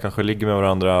lite grann, kanske ligga med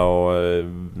varandra och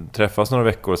träffas några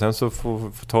veckor och sen så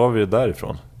tar vi det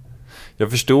därifrån.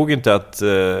 Jag förstod inte att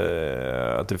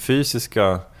det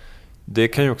fysiska, det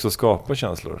kan ju också skapa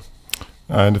känslor.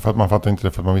 Nej, det är för att man fattar inte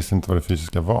det, för att man visste inte vad det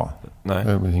fysiska var. Nej.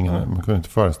 Man kunde inte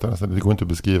föreställa sig det. Det går inte att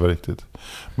beskriva riktigt.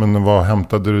 Men vad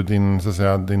hämtade du din, så att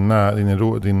säga, din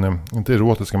inte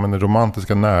erotiska, men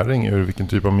romantiska näring ur vilken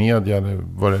typ av media? Eller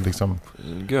var det liksom...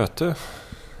 Goethe.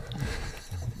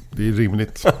 Det är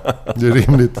rimligt. Det är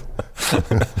rimligt.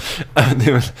 Det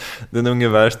är väl den unge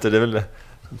Werther. Det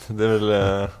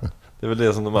är väl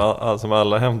det som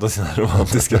alla hämtar sina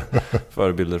romantiska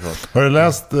förebilder från. Har du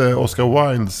läst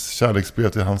Oscar Wildes kärleksbrev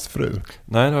till hans fru?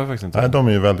 Nej, det har jag faktiskt inte. Nej, de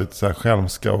är ju väldigt så här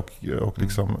skälmska och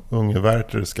liksom unge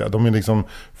Wertherska. De är liksom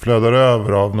flödar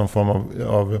över av någon form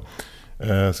av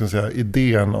ska jag säga,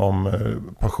 idén om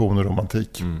passion och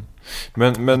romantik.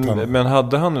 Men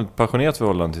hade han ett passionerat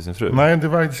förhållande till sin fru? Nej,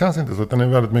 det känns inte så. Den är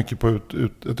väldigt mycket på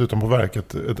ett utanpåverk,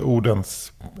 en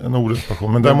ordens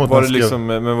passion.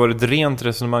 Men var det ett rent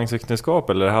resonemangsäktenskap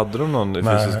eller hade de någon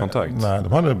fysisk kontakt? Nej,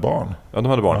 de hade barn. Ja, de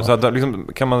hade barn. Ja. Så liksom,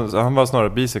 han var snarare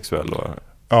bisexuell då?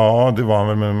 Ja, det var han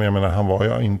väl, men jag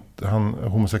menar,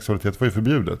 homosexualitet var ju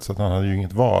förbjudet, så att han hade ju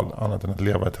inget val annat än att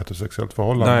leva ett heterosexuellt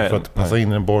förhållande för att passa in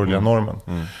i den borgerliga normen.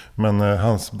 Men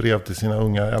hans brev till sina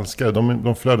unga älskare,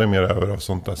 de flödade mer över av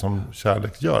sånt där som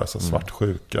kärlek gör, alltså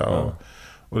svartsjuka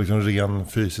och liksom ren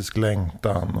fysisk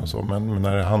längtan och så. Men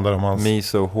när det handlar om hans... Me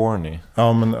so horny.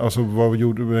 Ja, men alltså vad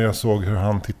gjorde du? Jag såg hur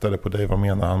han tittade på dig, vad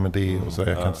menar han med det? Och så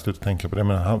jag kan inte sluta tänka på det.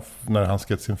 Men när han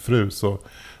skrev till sin fru så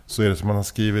är det som man har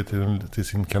skrivit till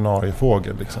sin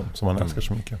kanariefågel liksom, som man älskar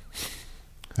så mycket.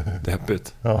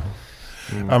 Deppigt. Ja.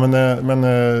 Ja, men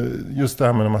just det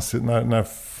här med när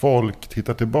folk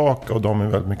tittar tillbaka och de är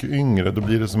väldigt mycket yngre, då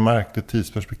blir det så märkligt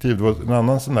tidsperspektiv. Det var en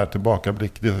annan sån där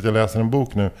tillbakablick. Det är att jag läser en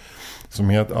bok nu som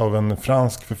heter av en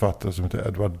fransk författare som heter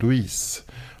Edouard Louis.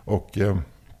 Och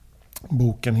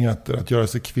boken heter Att göra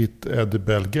sig kvitt Ed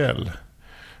Belgel.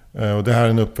 Och det här är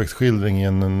en uppväxtskildring i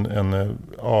en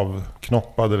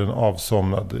avknoppad eller en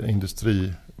avsomnad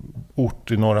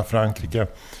industriort i norra Frankrike.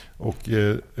 Och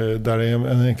där är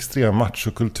en extrem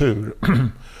machokultur.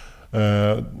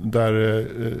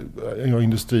 Där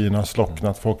industrierna har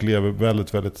slocknat. Folk lever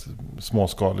väldigt, väldigt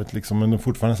småskaligt. Liksom. Men det är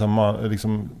fortfarande så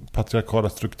liksom, patriarkala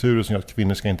strukturer som gör att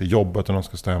kvinnor ska inte jobba utan de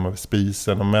ska stå hemma vid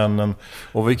spisen. Och männen...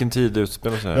 Och vilken tid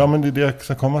utspelar sig? Ja, men det är det jag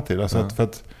ska komma till. Alltså för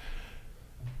att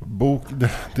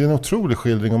det är en otrolig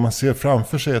skildring. Om man ser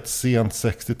framför sig ett sent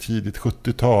 60, tidigt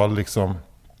 70-tal liksom.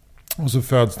 Och så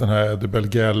föds den här Eddie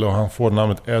Belgel och han får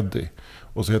namnet Eddie.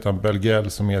 Och så heter han Belgel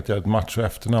som heter ett macho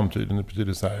efternamn tydligen. Det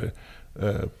betyder så här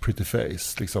pretty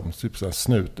face, liksom, typ så här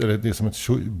snut, eller det är som ett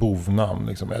bovnamn,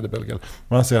 liksom, Eddie Belleguel.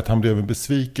 Men han säger att han blev en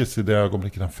besvikelse i det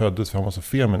ögonblicket han föddes, för han var så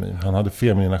feminin. Han hade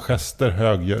feminina gester,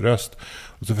 hög röst,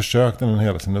 och så försökte han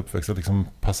hela sin uppväxt att liksom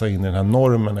passa in i den här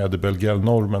normen, Eddie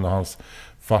Belleguel-normen, och hans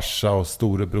farsa och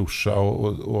storebrorsa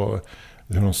och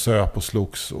hur de söp och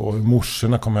slogs, och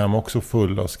morsorna kom hem också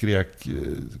fulla och skrek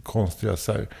konstiga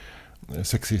så här,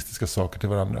 sexistiska saker till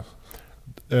varandra.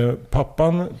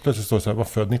 Pappan plötsligt står så här, var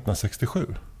född 1967.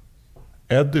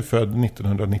 Eddie född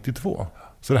 1992.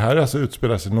 Så det här alltså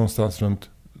utspelar sig någonstans runt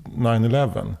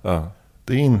 9/11. Ja.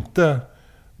 Det är inte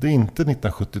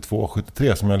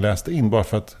 1972-73 som jag läste in bara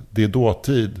för att det är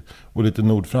dåtid och lite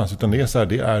nordfrans, utan det är så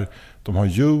här, de har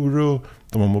euro,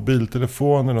 de har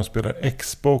mobiltelefoner, de spelar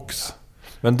Xbox.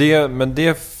 Men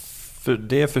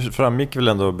det framgick väl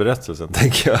ändå av berättelsen,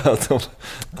 tänker jag.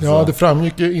 Ja, det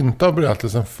framgick ju inte av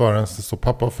berättelsen förrän så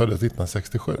pappa föddes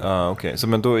 1967. Ja, okej. Så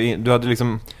men då,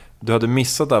 du hade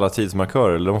missat alla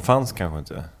tidsmarkörer, eller de fanns kanske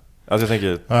inte? Alltså jag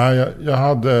tänker...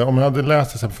 Nej, om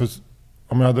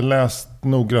jag hade läst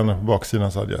noggrannare på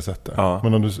baksidan så hade jag sett det. Ja.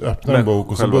 Men om du öppnar en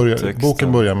bok och så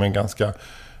boken börjar med en ganska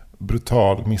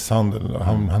brutal misshandel.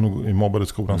 Han är mobbad i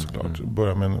skolan såklart.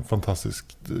 Börjar med en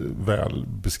fantastiskt väl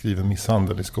beskriven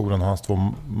misshandel i skolan. Hans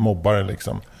 2 mobbare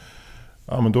liksom.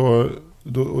 Ja, men då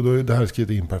är det här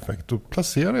skrivet imperfekt. Då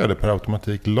placerar jag det per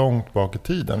automatik långt bak i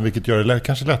tiden. Vilket gör det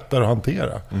kanske lättare att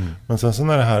hantera. Men sen så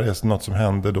när det här är något som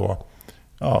händer då.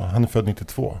 Ja, han är född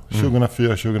 92. 2004,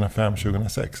 2005,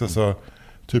 2006. Alltså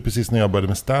typ precis när jag började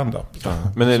med stand-up. Ja.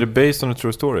 Men är det based on a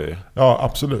true story? Ja,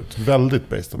 absolut. Väldigt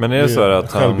based on. Men är det så här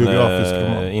att han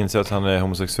inser att han är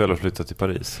homosexuell och flyttar till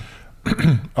Paris?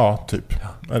 Ja, typ.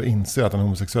 Eller inser att han är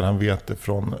homosexuell. Han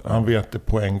vet det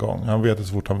på en gång. Han vet det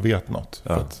så fort han vet något.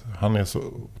 För att han är så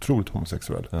otroligt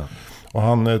homosexuell. Ja. Och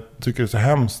han tycker det är så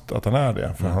hemskt att han är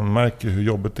det. För han märker hur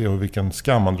jobbigt det är och vilken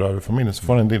skam han drar över familjen. Så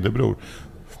får han en lillebror.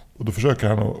 Och då försöker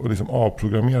han att liksom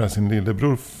avprogrammera sin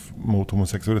lillebror mot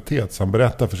homosexualitet. Så han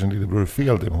berättar för sin lillebror hur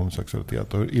fel det är med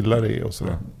homosexualitet och hur illa det är och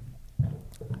sådär.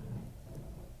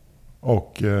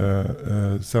 Och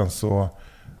sen så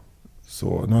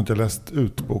nu har inte jag läst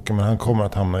ut boken, men han kommer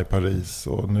att hamna i Paris.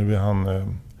 Och nu är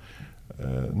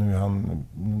han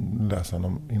läser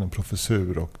inom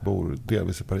professur och bor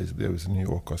delvis i Paris, delvis i New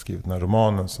York, och har skrivit den här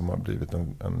romanen som har blivit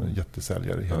en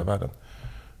jättesäljare i hela världen.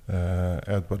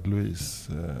 Edward Louis,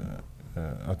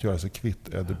 Att göra sig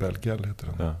kvitt Eddie Belleguel heter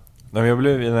den. Ja. Nej, men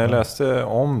när jag läste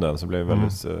om den så blev jag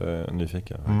väldigt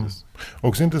nyfiken faktiskt.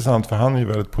 Också intressant, för han är ju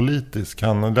väldigt politisk.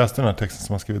 Han läste den här texten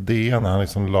som han skrev i DN. Han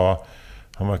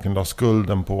verkligen la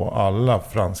skulden på alla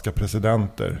franska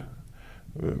presidenter.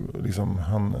 Liksom,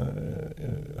 han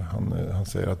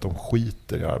säger att de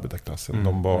skiter i arbetarklassen.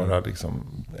 De bara liksom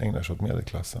ägnar sig åt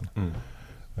medelklassen.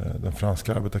 Den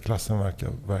franska arbetarklassen verkar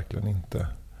verkligen inte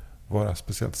vara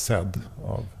speciellt sedd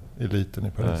av eliten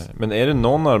i Paris. Nej. Men är det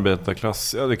någon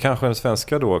arbetarklass, det kanske den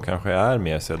svenska då kanske är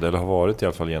mer sedd, eller har varit i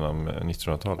alla fall genom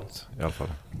 1900-talet i alla fall.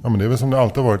 Ja, men det är väl som det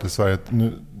alltid har varit i Sverige.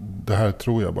 Nu, det här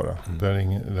tror jag bara. Det här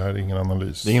är ingen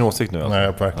analys. Det är ingen åsikt nu alltså?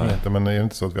 Nej, verkligen inte. Men det är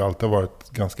inte så att vi alltid har varit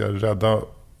ganska rädda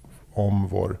om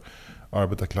vår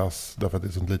arbetarklass därför att det är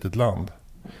ett sånt litet land?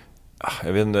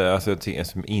 Jag vet inte, alltså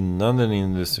innan den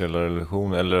industriella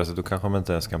revolutionen, eller alltså, då kanske man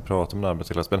inte ens kan prata om en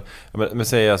arbetarklass. Men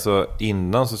säg alltså,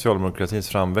 innan socialdemokratins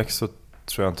framväxt så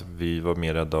tror jag inte vi var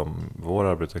mer rädda om vår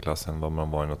arbetarklass än vad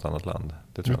man var i något annat land.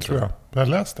 Det tror jag. Jag har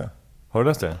läst det. Har du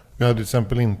läst det? Vi hade till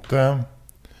exempel inte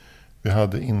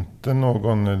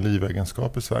någon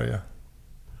livegenskap i Sverige.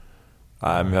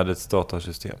 Nej, men vi hade ett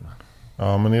datorsystem.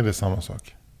 Ja, men är det samma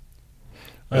sak?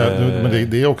 Men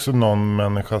det är också någon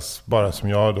människas, bara som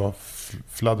jag då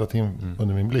fladdrat in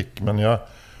under min blick. Men jag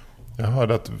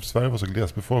hörde att Sverige var så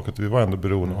glesbefolkat, vi var ändå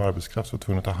beroende av arbetskraft, så var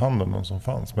tvungna att ta hand om de som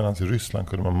fanns. Medan i Ryssland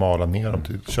kunde man mala ner dem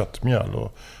till köttmjöl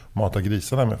och mata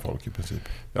grisarna med folk i princip.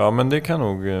 Ja, men det kan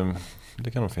nog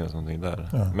finnas någonting där.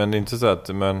 Ja. Men det är inte så att,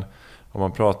 men om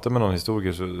man pratar med någon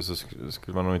historiker så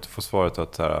skulle man nog inte få svaret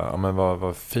att ja, men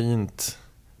vad fint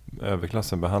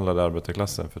överklassen behandlade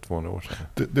arbetarklassen för 200 år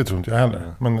sedan. Det tror inte jag heller.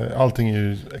 Ja. Men allting är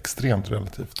ju extremt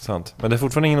relativt. Sant. Men det är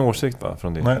fortfarande ingen åsikt, va?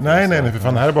 Från din nej, för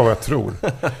fan, det här är bara vad jag tror. Det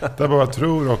är bara vad jag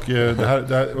tror, och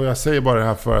och jag säger bara det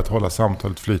här för att hålla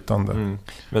samtalet flytande.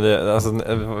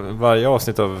 Men varje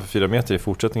avsnitt av 4 meter i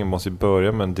fortsättningen måste ju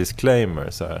börja med en disclaimer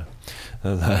så här.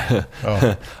 Ja.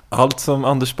 Allt som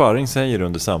Anders Sparring säger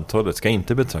under samtalet ska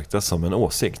inte betraktas som en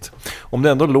åsikt. Om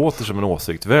det ändå låter som en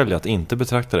åsikt, välj att inte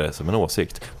betrakta det som en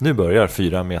åsikt. Nu börjar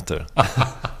 4 meter.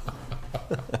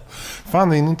 Fan,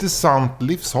 det är en intressant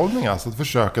livshållning alltså, att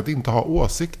försöka att inte ha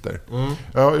åsikter.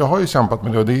 Jag har ju kämpat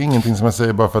med det, och det är ingenting som jag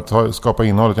säger bara för att skapa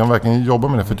innehållet. Jag verkligen jobbar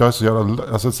med det, för att jag är så jävla,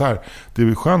 alltså så här, det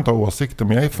är skönt att ha åsikter,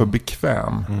 men jag är för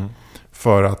bekväm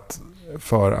för att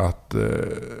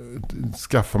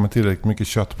skaffa mig tillräckligt mycket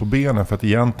kött på benen för att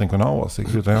egentligen kunna ha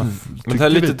åsikter. Utan men det här är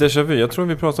lite déjà vu. Jag tror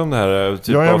vi pratade om det här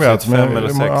typ jag avsnitt vet, 5 eller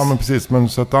 6. Ja, men precis. Men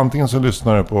så att antingen så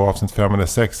lyssnar du på avsnitt 5 eller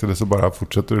 6, eller så bara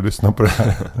fortsätter du lyssna på det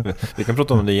här. Vi kan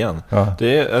prata om det igen. Ja.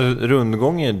 Det är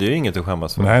rundgången, det är ju inget att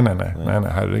skämmas för. Nej,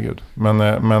 herregud. Men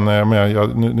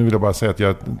nu vill jag bara säga att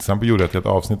jag till exempel gjorde ett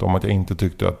avsnitt om att jag inte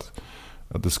tyckte att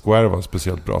The Square var en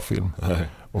speciellt bra film. Nej.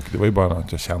 Och det var ju bara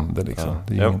något jag kände liksom. Ja.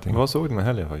 Det är ingenting. Jag såg den här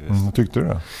helgen faktiskt. Vad tyckte du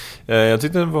då? Jag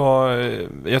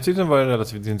tyckte den var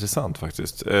relativt intressant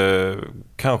faktiskt.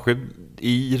 Kanske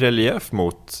i relief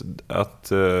mot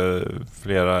att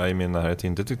flera i min närhet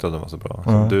inte tyckte att den var så bra.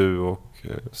 Som du och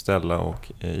Stella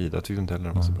och Ida tyckte inte heller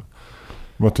den var så bra.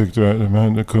 Vad tyckte du?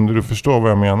 Men kunde du förstå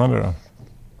vad jag menade då?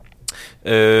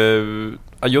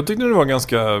 Jag tyckte det var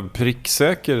ganska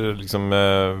pricksäker liksom,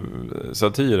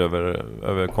 satir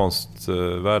över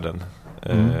konstvärlden.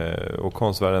 Och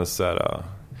konstvärldens så här,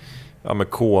 med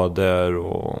koder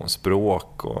och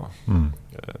språk och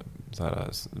så här,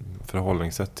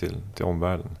 förhållningssätt till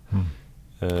omvärlden.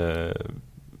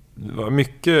 Det var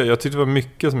mycket, jag tyckte det var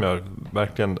mycket som jag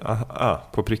verkligen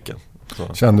på pricken.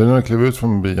 Så. Kände du när du klev ut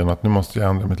från bion att nu måste jag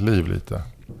ändra mitt liv lite?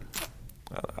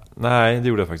 Nej, det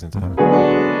gjorde jag faktiskt inte.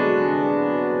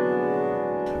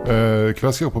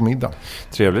 Kväll ska jag gå på middag.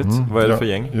 Trevligt. Vad är det för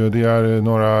gäng? Ja, det är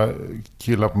några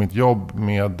killar på mitt jobb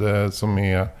som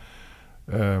är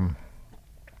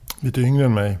lite yngre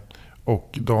än mig.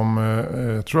 Och de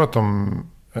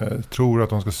tror att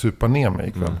de ska supa ner mig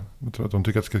ikväll. Jag tror att de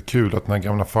tycker att det ska vara kul att den här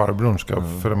gamla farbrorn ska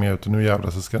följa med ut. Och nu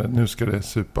jävlar så nu ska det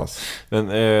supas.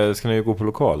 Men ska ni gå på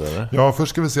lokal eller? Ja,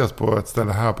 först ska vi ses på ett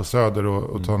ställe här på Söder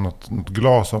och ta något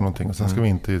glas av någonting. Och sen ska vi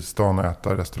in till stan och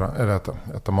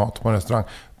äta mat på en restaurang.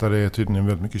 Där det är tydligen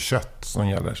väldigt mycket kött som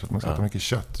gäller. Så att man ska äta mycket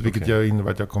kött. Vilket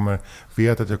innebär att jag kommer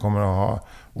att ha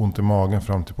ont i magen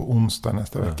fram till på onsdag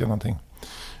nästa vecka någonting.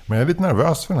 Men jag är lite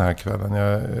nervös för den här kvällen. Jag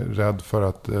är rädd för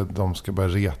att de ska börja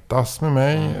retas med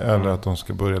mig. Eller att de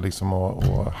ska börja liksom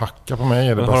och hacka på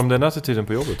mig. Men har de den attityden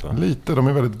på jobbet då? Lite, de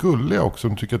är väldigt gulliga också.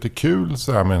 De tycker att det är kul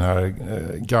så här med den här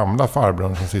gamla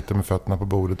farbrorn som sitter med fötterna på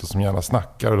bordet och som gärna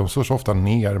snackar. Och de står så ofta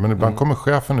ner. Men ibland kommer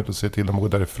chefen ut och säger till dem att gå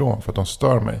därifrån för att de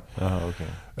stör mig. Aha, okay.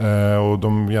 Och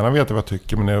de gärna vet vad jag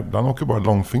tycker, men ibland åker bara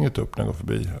långfingret upp när jag går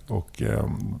förbi. Och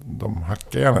de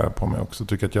hackar gärna på mig också.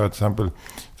 Tycker att jag till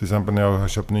exempel när jag har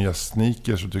köpt nya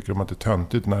sneakers så tycker de att det är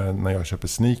töntigt när jag köper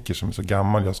sneakers som är så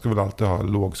gammal. Jag ska väl alltid ha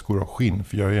lågskor av skinn,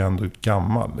 för jag är ändå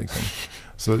gammal liksom.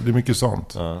 Så det är mycket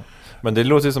sånt. Ja. Men det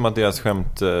låter som att deras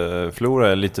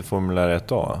skämtflora är lite formulär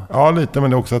 1A. Ja, lite,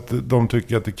 men det är också att de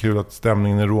tycker att det är kul att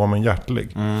stämningen är rå men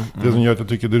hjärtlig. Det som gör att jag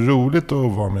tycker det är roligt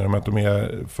att vara med dem är att de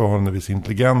är förhållandevis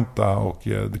intelligenta och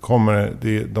de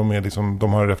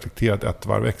har reflekterat ett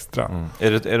varv extra.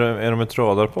 Är de ett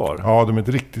radarpar? Ja, de är ett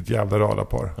riktigt jävla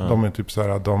radarpar. De är typ så här,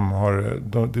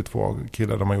 det är två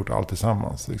killar, de har gjort allt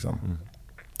tillsammans liksom.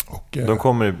 Och, de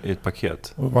kommer i ett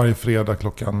paket. Och varje fredag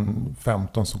klockan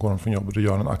 15 så går de från jobbet och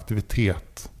gör en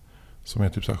aktivitet som är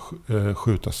typ så här,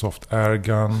 skjuta soft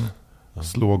airgun,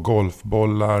 slå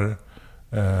golfbollar.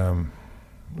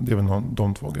 Det är väl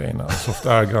de två grejerna. Soft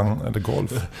airgun eller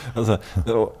golf. Alltså,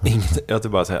 jag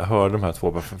bara säga, hör de här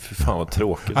två, för fan vad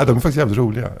tråkigt. Ja, de är faktiskt jävligt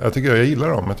roliga. Jag gillar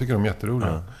dem, jag tycker de är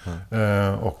jätteroliga.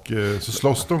 Och så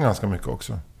slåss de ganska mycket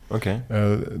också. Okay.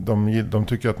 De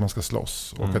tycker att man ska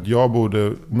slåss. Och att jag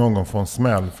borde någon gång få en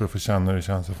smäll för att få känna hur det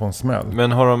känns att få en smäll.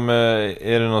 Men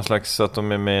är det någon slags att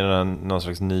de är med i någon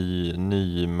slags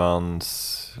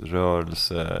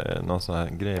nymansrörelse, någon sån här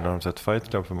grej? Har de sett Fight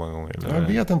Club för många gånger? Eller? Jag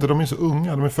vet inte, de är så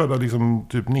unga. De är födda liksom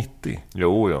typ 90.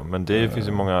 Jo, men det finns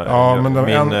ju många. Ja, men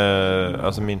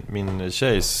min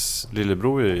tjejs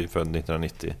lillebror är född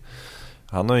 1990.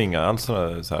 Han har inga alls så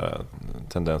här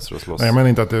tendenser att slåss. Nej, jag menar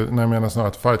inte att jag menar snarare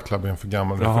att Fight Club är en för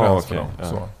gammal referens för dem. Ja.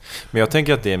 Så. Men jag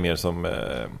tänker att det är mer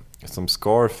som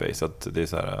Scarface, att det är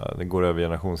så här, det går över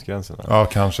generationsgränserna. Ja,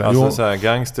 kanske. Alltså så här,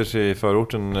 gangsters i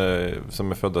förorten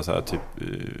som är födda så här typ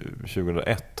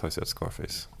 2001 har jag sett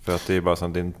Scarface. För att det är bara så,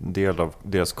 det är en del av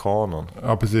deras kanon.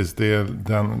 Ja, precis.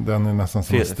 Den är nästan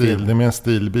som en stil. Det är mer en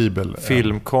stilbibel.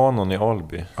 Filmkanon i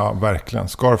Alby. Ja, verkligen.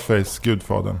 Scarface,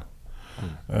 Gudfadern.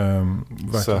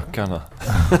 Sökarna.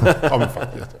 Ja, men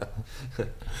faktiskt.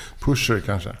 Pusher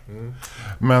kanske.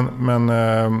 Men det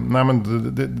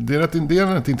är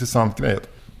en rätt intressant grej.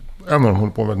 En av dem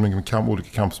håller på väldigt mycket med olika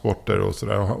kampsporter och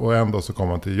sådär. Och ändå så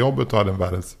kommer man till jobbet och hade en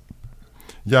världens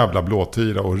jävla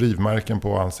blåtira och rivmärken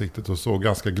på ansiktet och såg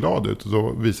ganska glad ut. Och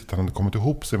då visade att han hade kommit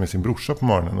ihop sig med sin brorsa på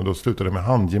morgonen och då slutade det med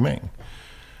handgemäng.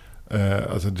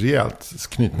 Alltså ett rejält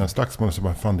knytnävsslagsmål och så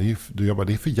bara, fan det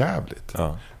är för jävligt.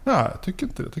 Ja. Nej, jag tycker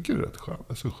inte det. Jag tycker det är rätt skönt.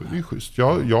 Alltså, det är schysst.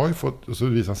 Jag har ju fått, och så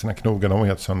visar han sina knogar, de var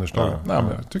helt sönderslagna. Nej,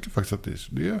 men jag tycker faktiskt att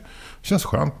det känns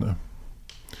skönt nu.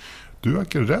 Du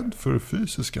verkar rädd för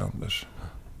fysiska, Anders.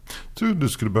 Tror du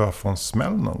skulle behöva få en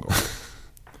smäll någon gång?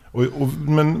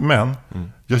 Men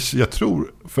jag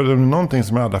tror, för det är någonting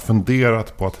som jag hade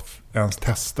funderat på att ens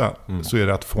testa, så är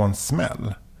det att få en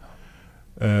smäll.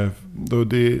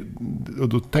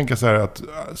 Då tänker jag så här att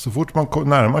så fort man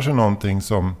närmar sig någonting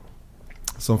som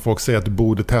folk säger att du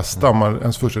borde testa, om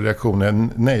ens första reaktion är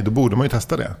nej, då borde man ju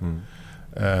testa det.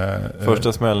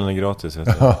 Första smällen är gratis.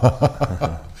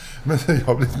 Men jag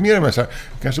har blivit mer och mer så här,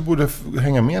 kanske borde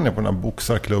hänga med ner på den här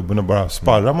boxarklubben och bara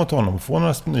sparra mot honom och få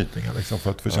några snytningar liksom, för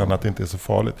att förtjäna att det inte är så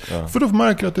farligt. För då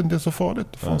märker jag att det inte är så farligt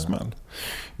att få en smäll.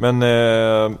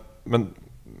 Men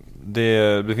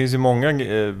det finns ju många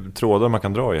trådar man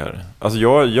kan dra i här. Alltså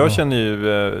jag känner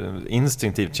ju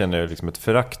instinktivt liksom ett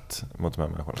förakt mot de här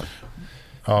människorna.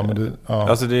 Ja, men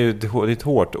Alltså det är ett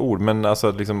hårt ord, men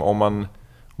alltså liksom om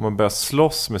man börjar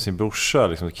slåss med sin brorsa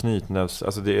liksom knytnävs,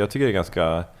 alltså jag tycker det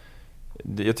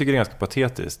är ganska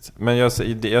patetiskt. Men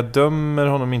jag dömer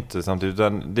honom inte samtidigt,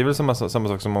 utan det är väl samma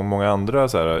sak som många andra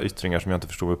så här yttringar som jag inte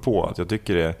förstår mig på, att jag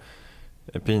tycker det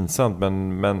är pinsamt,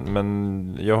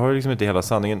 men jag har liksom inte hela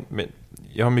sanningen.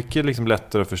 Jag har mycket liksom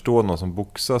lättare att förstå någon som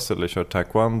boxas eller kör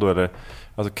taekwondo eller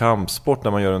alltså kampsport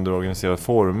när man gör under organiserade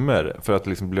former för att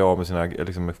liksom bli av med sina,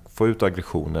 liksom få ut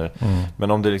aggressioner.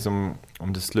 Men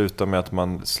om det slutar med att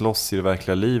man slåss i det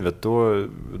verkliga livet,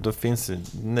 då finns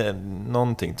det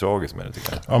någonting tragiskt med det,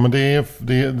 tycker jag. Ja, men det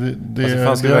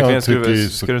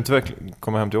ska du inte verkligen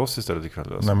komma hem till oss istället ikväll?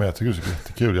 Alltså? Nej, men jag tycker det ska bli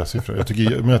jättekul.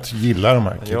 Jag gillar de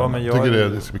här killarna. Ja, jag tycker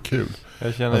det ska bli kul.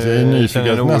 Jag är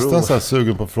nyfiken, nästan så här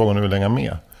sugen på frågan hur länge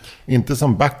med. Inte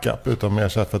som backup, utan mer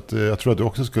så här för att jag tror att du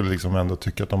också skulle liksom ändå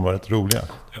tycka att de var rätt roliga.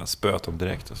 Jag spöt dem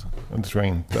direkt alltså. Det tror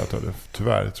jag inte.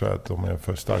 Tyvärr tror jag att de är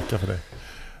för starka för dig.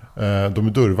 De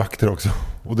är dörrvakter också.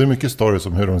 Och det är mycket stories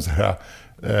om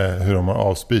hur de har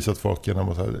avspisat folk genom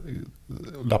att så här,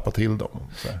 lappa till dem.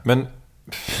 Så här. Men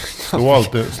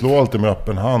slå alltid med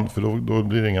öppen hand, för då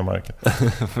blir det inga märken.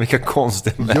 Vilka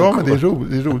konstiga människor. Ja, men det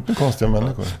är roligt med konstiga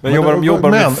människor. Men jobbar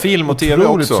med film och tv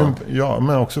också? Ja,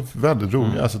 men också väldigt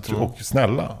roliga och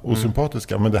snälla och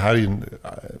sympatiska. Men det här är ju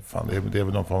det är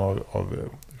väl någon form av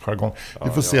jargong. Vi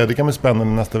får se, det kan bli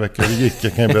spännande nästa vecka.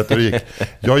 Jag kan ju berätta hur det gick.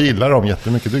 Jag gillar dem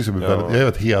jättemycket. Jag är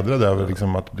väldigt hedrad över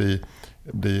liksom, att bli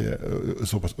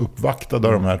så pass uppvaktad av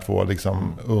de här två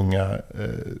liksom, unga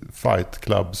Fight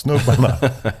Club-snubbarna.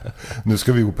 Nu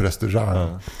ska vi gå på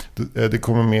restaurang. Det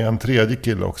kommer med en tredje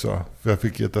kille också. För jag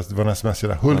fick det var en sms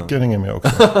där. Hulken hänger med också.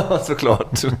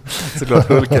 Såklart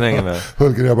Hulken hänger med.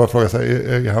 Hulken, jag bara frågar så här,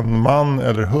 är han man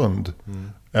eller hund?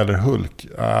 Eller Hulk?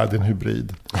 Det är en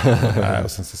hybrid.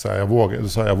 Och sen så sa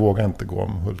jag vågar inte gå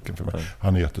om Hulken för mig.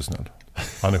 Han är jättesnäll.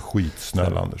 Han är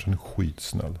skitsnäll, Anders. Han är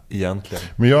skitsnäll. Egentligen.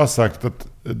 Men jag har sagt att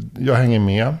jag hänger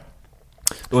med.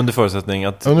 Under förutsättning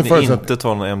att ni inte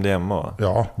tar någon MDMA.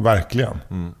 Ja, verkligen.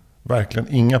 Verkligen,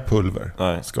 inga pulver.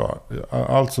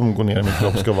 Allt som går ner i min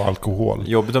kropp ska vara alkohol.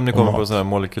 Jobbigt om ni kommer på en sån här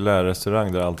molekylär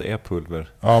restaurang där allt är pulver.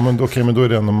 Ja, men då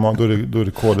är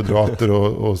det kolhydrater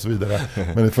och så vidare.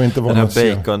 Men det får inte vara något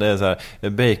bacon, det är så här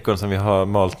bacon som vi har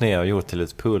malt ner och gjort till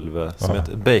ett pulver. Som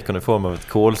ett bacon i form av ett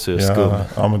kolsyreskum.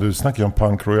 Ja, men du snackar ju om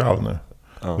Punk Royal nu.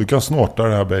 Ja. Du kan snorta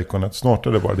det här baconet. Snorta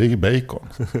det bara, det är bacon.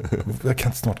 Jag kan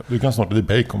inte snorta. Du kan snorta,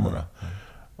 det är bacon bara.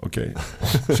 Okej.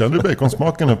 Känner du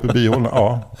baconsmaken uppe i bihålan?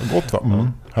 Ja, gott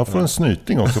va? Här får du en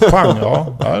snyting också. Pang,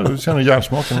 ja. Du känner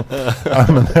hjärnsmaken. Ja,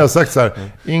 men jag har sagt så här,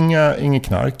 inget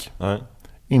knark. Nej.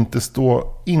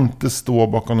 Inte stå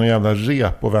bakom någon jävla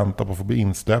rep och vänta på att få bli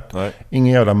insläppt. Nej.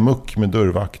 Ingen jävla muck med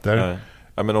dörrvakter. Nej.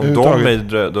 Ja, men om de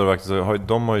är dörrvakter så har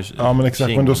de ju... Ja, men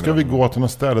exakt. Men då ska vi gå till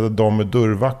något ställe där de är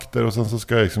dörrvakter och sen så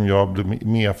ska jag bli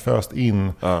medföst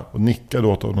in och nicka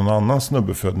då till någon annan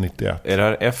snubbe född 91. Är det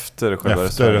här efter själva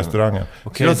restaurangen?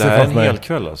 Okej, det här är en hel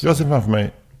kväll alltså. Jag ser framför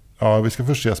mig, vi ska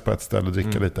först ses på ett ställe och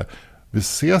dricka lite. Vi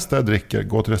ses där, dricker,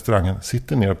 går till restaurangen,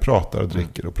 sitter ner och pratar och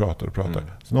dricker och pratar.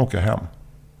 Sen åker jag hem.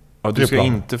 Ja, du ska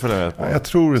inte följa med på. Jag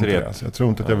tror inte det. Jag tror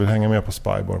inte att jag vill hänga med på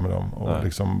Spybar med dem och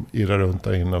liksom irra runt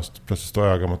där inne och plötsligt stå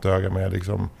öga mot öga med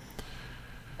liksom,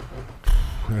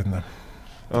 jag vet inte.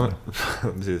 Ja,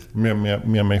 precis.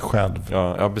 Med mig själv.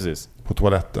 Ja, precis. På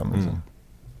toaletten liksom.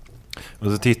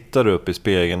 Och så tittar du upp i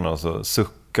spegeln och så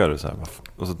suckar du så här,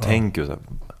 och så tänker du så här,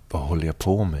 vad håller jag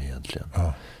på med egentligen?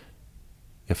 Ja.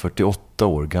 är 48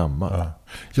 år gammal. Ja.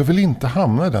 Jag vill inte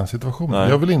hamna i den situationen. Nej.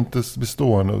 Jag vill inte bli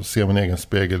stående och se min egen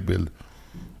spegelbild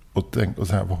och tänka, och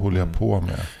så här, vad håller jag på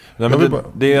med? Nej,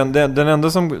 men den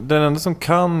enda som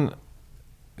kan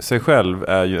sig själv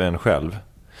är ju en själv.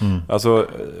 Alltså,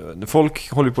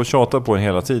 folk håller på att tjata på en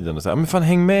hela tiden och säger, men fan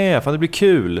häng med, fan det blir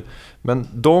kul. Men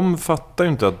de fattar ju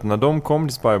inte att när de kommer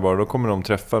till Spybar, då kommer de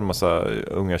träffa en massa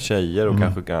unga tjejer och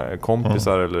kanske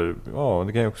kompisar eller ja,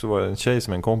 det kan ju också vara en tjej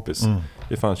som är en kompis.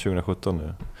 Det är fan 2017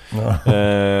 nu.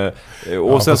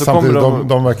 Och sen så kommer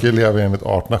de verkar ju leva enligt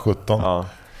 1817. Ja.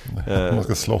 Man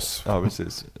ska slåss. Ja,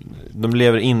 precis. De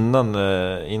lever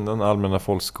innan allmänna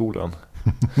folkskolan.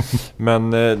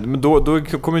 Men då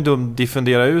kommer ju de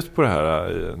diffundera ut på det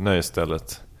här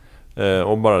nöjestället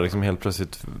och bara liksom helt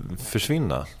plötsligt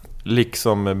försvinna.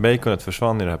 Liksom baconet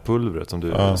försvann i det här pulvret som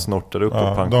du snortar upp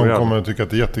på Punk Royale. De kommer att tycka att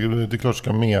det är jättekul. Det är klart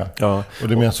ska med. Ja. Och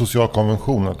det är mer en social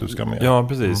konvention att du ska med. Ja,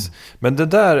 precis. Men det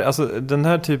där, alltså den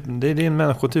här typen, det är en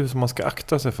människotyp som man ska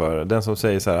akta sig för. Den som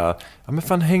säger så här, ja men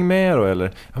fan häng med då, eller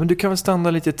ja men du kan väl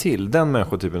stanna lite till. Den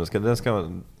människotypen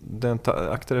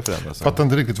akta dig för den. Alltså. Fattar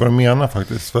inte riktigt vad du menar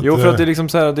faktiskt. För att det är liksom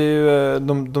så här, det är ju,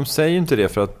 de säger ju inte det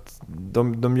för att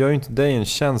de gör ju inte dig en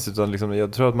tjänst, utan liksom,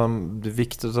 jag tror att det är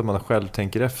viktigt att man själv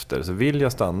tänker efter. Så vill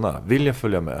jag stanna? Vill jag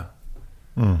följa med?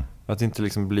 Att inte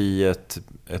liksom bli ett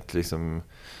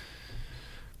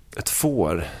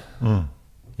får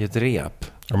i ett rep.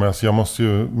 Ja, men alltså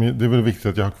det är väl viktigt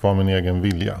att jag har kvar min egen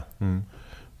vilja.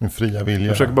 Min fria vilja.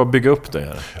 Jag försöker bara bygga upp det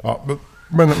här. Ja,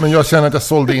 men jag känner att jag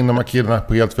sålde in de här killarna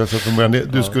på helt fel sätt från början.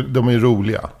 De är ju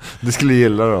roliga. Du skulle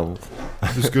gilla dem.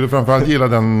 Du skulle framförallt gilla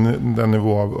den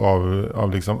nivå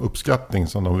av liksom uppskattning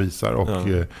som de visar. Och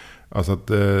alltså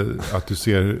att du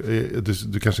ser,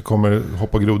 du kanske kommer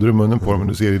hoppa grodor i munnen på dem, men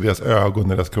du ser i deras ögon,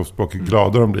 deras kroppsspråk, hur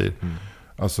glada de blir.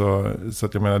 Alltså, så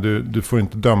att jag menar, du får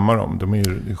inte döma dem. De är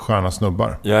ju sköna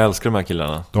snubbar. Jag älskar de här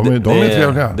killarna. De är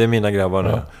trevliga. Det är mina grabbar nu.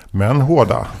 Ja, men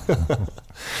hårda.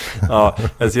 Ja,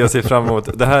 alltså jag ser fram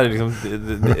emot. Det här är liksom,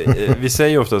 vi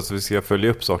säger ofta att vi ska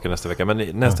följa upp saker nästa vecka, men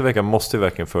nästa vecka måste vi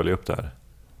verkligen följa upp det här.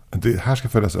 Det här ska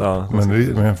följas upp. Ja,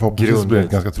 men förhoppningsvis blir det en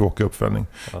ganska tråkig uppföljning.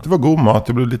 Ja. Det var god mat,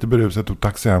 jag blev lite berusad och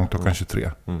taxi hem klockan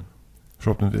 23.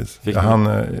 Förhoppningsvis.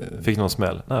 Fick någon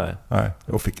smäll? Nej,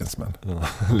 jag fick en smäll.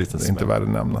 Lite det är inte värt att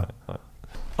nämna. Nej.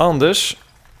 Anders,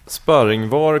 Sparring,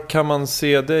 var kan man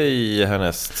se dig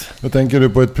härnäst? Då tänker du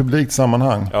på ett publikt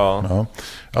sammanhang? Ja.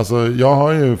 Alltså jag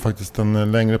har ju faktiskt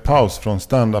en längre paus från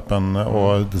stand-upen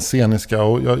och det sceniska.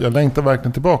 Och jag längtar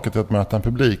verkligen tillbaka till att möta en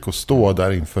publik och stå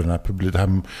där inför den här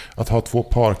publiken. Att ha 2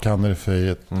 parkannor i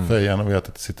fejan och veta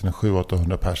att det sitter en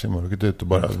 700-800 pers i mörkret ut och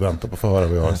bara vänta på att få höra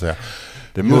vad jag har att säga.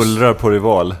 Det mullrar på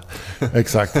Rival.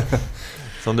 Exakt.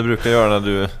 Som du brukar göra när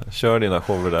du kör dina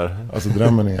shower där. Alltså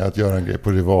drömmen är att göra en grej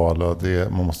på Rival och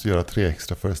man måste göra 3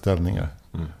 extra föreställningar.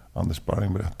 Anders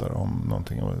Sparring berättar om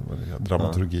någonting,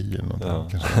 dramaturgi eller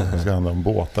någonting. Kanske det ska handla om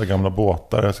båtar, gamla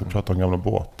båtar. Jag ska prata om gamla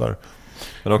båtar.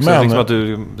 Men också liksom att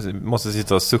du måste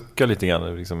sitta och sucka lite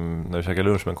grann liksom, när du käkar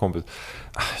lunch med en kompis.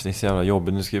 Det är så jävla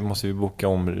jobbigt, nu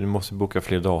måste vi boka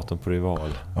fler datum på Rival.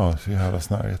 Ja, så jävla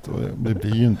snärigt. Och det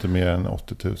blir ju inte mer än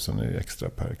 80 000 extra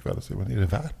per kväll. Så är det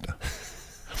värt det?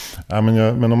 Ja,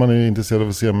 men om man är intresserad av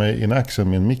att se mig in action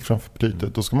med en mick framför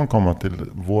plytet, då ska man komma till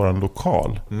våran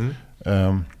lokal.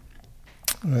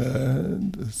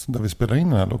 Där vi spelar in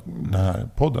den här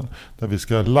podden. Där vi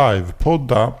ska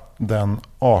livepodda den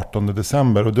 18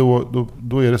 december. Och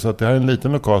då är det så att det här är en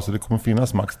liten lokal, så det kommer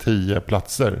finnas max 10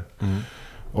 platser.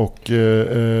 Och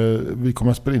vi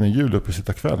kommer att spela in en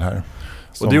juluppesittarkväll här.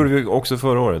 Och det gjorde vi också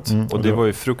förra året. Och det var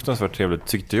ju fruktansvärt trevligt,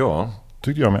 tyckte jag.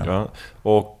 Tyckte jag med. Ja.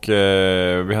 Och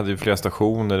vi hade ju flera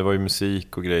stationer, det var ju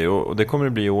musik och grejer. Och det kommer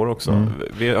det bli i år också.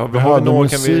 Vi hade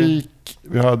musik,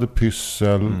 vi hade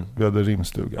pyssel, vi hade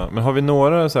rimstuga. Ja, men har vi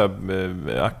några så här,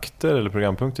 akter eller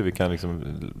programpunkter vi kan liksom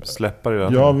släppa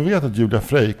redan? Ja, vi vet att Julia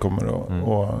Frey kommer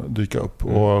att dyka upp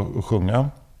och sjunga.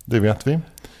 Det vet vi.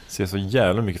 Ser så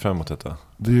jävla mycket fram emot detta.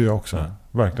 Det gör jag också,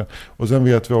 verkligen. Och sen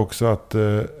vet vi också att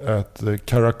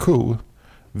Karakou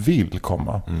vill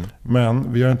komma.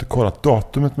 Men vi har inte kollat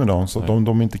datumet med dem, så att om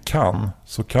de inte kan,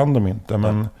 så kan de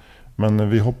inte. Men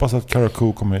vi hoppas att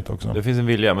Karakou kommer hit också. Det finns en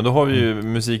vilja, men då har vi ju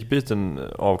musikbiten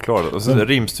avklarad. Och så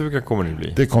rimstuga kommer det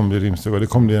bli. Det kommer bli rimstuga. Det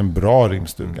kommer bli en bra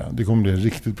rimstuga. Det kommer bli en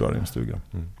riktigt bra rimstuga.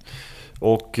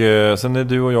 Och sen är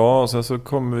du och jag, och sen så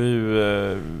kommer vi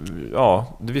ju...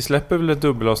 vi släpper väl ett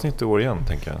dubbelavsnitt i år igen,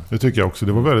 tänker jag. Det tycker jag också.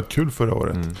 Det var väldigt kul förra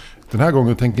året. Den här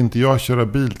gången tänker inte jag köra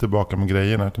bil tillbaka med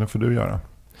grejerna, utan det får du göra.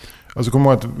 Alltså kom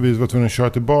ihåg att vi var tvungna att köra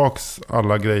tillbaks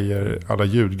alla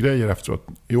ljudgrejer efteråt.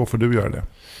 I år får du göra det.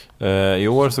 I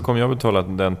år så kommer jag betala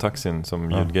den taxin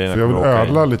som ljudgrejerna för jag vill kommer åka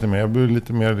ödla lite mer. Jag blir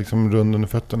lite mer liksom rund under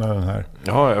fötterna den här.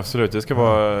 Ja, absolut. Det ska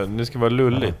vara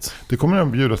lulligt. Det kommer att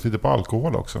bjudas lite på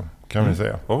alkohol också, kan vi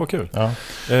säga. Vad kul. Ja.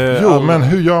 Men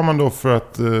hur gör man då för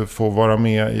att få vara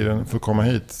med i den, för att komma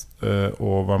hit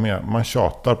och vara med? Man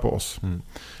tjatar på oss.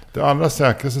 Det allra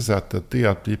säkraste sättet är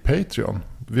att bli Patreon.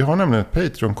 Vi har nämligen ett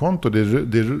Patreon-konto. Det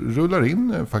rullar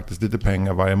in faktiskt lite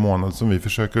pengar varje månad som vi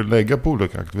försöker lägga på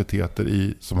olika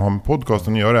aktiviteter som har med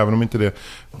podcasten att göra. Även om inte det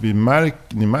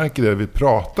ni märker det, vi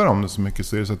pratar om det så mycket,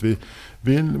 så är det så att vi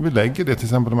lägger det. Till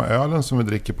exempel de här ölen som vi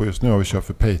dricker på just nu har vi köpt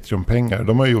för Patreon-pengar.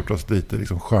 De har gjort oss lite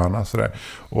liksom sköna sådär.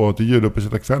 Och till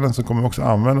juluppesittarkvällen så kommer vi också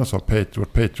använda oss av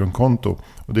vårt Patreon-konto.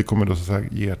 Och det kommer då så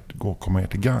att säga komma er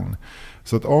till gagn.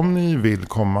 Så att om ni vill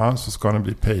komma så ska ni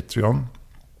bli Patreon.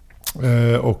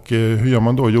 Och hur gör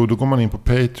man då? Jo, då går man in på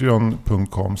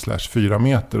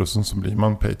patreon.com/4meter och så blir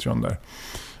man Patreon där.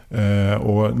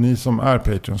 Och ni som är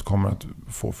Patreons kommer att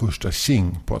få första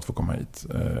tjing på att få komma hit.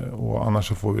 Och annars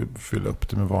så får vi fylla upp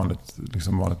det med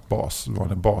vanligt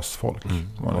basfolk.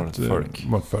 Vanligt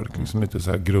folk. Liksom lite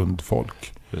så här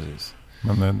grundfolk. Precis.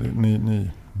 Men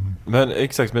ni... Men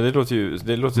exakt, men det låter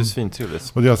ju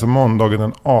svintrevligt. Och det är alltså måndagen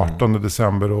den 18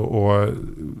 december och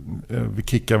vi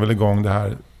kickar väl igång det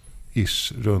här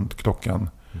runt klockan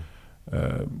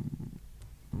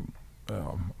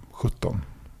 17.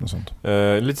 Något sånt.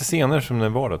 Lite senare som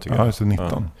den var då, tycker jag. Ja, just det,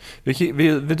 19. Ja.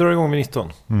 Vi drar igång vid 19.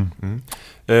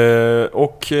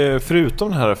 Och förutom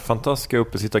den här fantastiska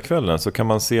uppesittarkvällen så kan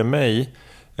man se mig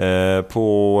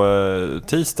på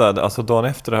tisdag, alltså dagen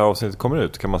efter det här avsnittet kommer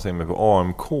ut, kan man se mig på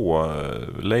AMK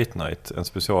Late Night, en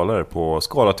specialare på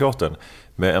Skalateatern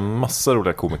med en massa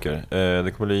roliga komiker.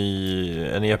 Det kommer bli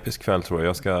en episk kväll, tror jag.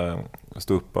 Jag ska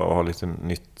stå upp och ha lite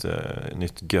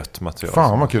nytt gött material.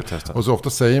 Fan vad kul. Och så ofta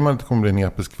säger man att det kommer bli en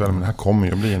episk kväll, men det här kommer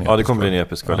ju bli en episk kväll. Ja, det kommer bli en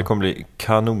episk kväll. Det kommer bli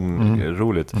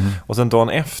kanonroligt. Och sen dagen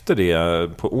efter det,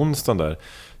 på onsdagen där,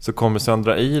 så kommer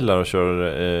Sandra Ilar och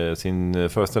kör sin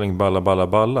föreställning Balla Balla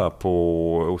Balla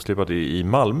på Oslipat i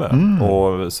Malmö.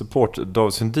 Och support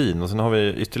David Sundin. Och sen har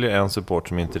vi ytterligare en support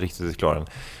som inte riktigt är klar än.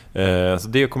 Så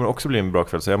det kommer också bli en bra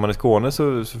kväll. Så är man i Skåne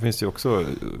så finns det ju också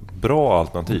bra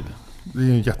alternativ. Det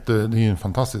är ju en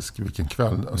fantastisk vilken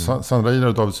kväll. Sandra Ilar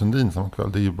och David Sundin samma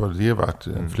kväll. Det är ju bara det värt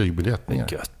en flygbiljett ner.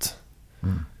 Gött.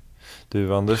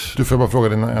 Du, Anders. Du, får jag bara fråga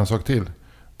dig en sak till.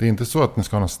 Det är inte så att ni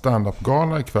ska ha en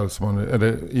stand-up-gala ikväll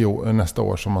eller nästa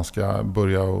år som man ska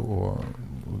börja och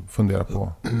fundera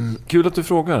på? Kul att du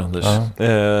frågar, Anders. Ja.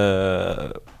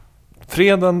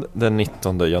 Fredagen den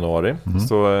 19 januari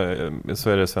så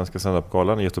är det Svenska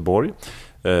stand-up-galan i Göteborg.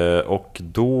 Och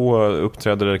då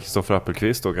uppträder Kristoffer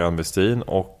Appelqvist och Ann Westin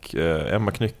och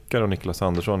Emma Knyckar och Niklas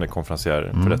Andersson är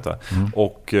konferencier för detta.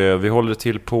 Och vi håller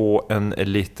till på en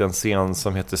liten scen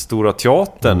som heter Stora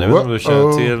Teatern. Jag vet inte om du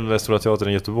känner till Stora Teatern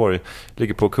i Göteborg.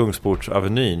 Ligger på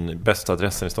Kungsportsavenyn, bästa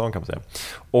adressen i stan kan man säga.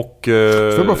 Och får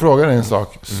jag bara fråga dig en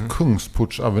sak?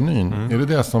 Kungsportsavenyn, är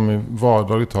det som i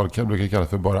vardagligt tal brukar kallas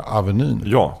för bara Avenyn?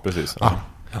 Ja, precis.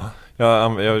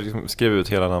 Jag skrev ut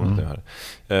hela namnet nu här.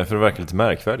 För det verkar lite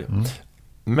märkvärdigt.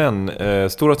 Men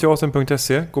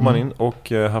storateatern.se går man in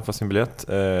och haffar sin biljett.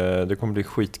 Det kommer bli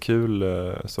skitkul.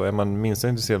 Så är man minst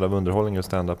intresserad av underhållning och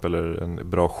stand-up eller en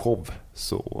bra show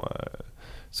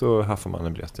så haffar man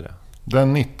en biljett till det.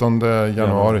 Den 19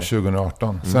 januari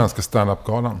 2018. Svenska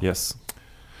stand-up-galan. Yes.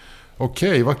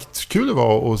 Okej, vad kul det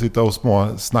var att sitta och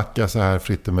snacka så här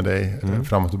fritt med dig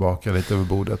fram och tillbaka lite över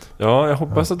bordet. Ja, jag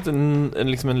hoppas att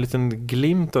en liten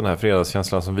glimt av den här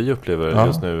fredagskänslan som vi upplever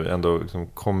just nu ändå liksom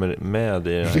kommer med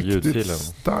i den här ljudfilen. Riktigt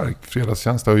stark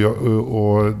fredagskänsla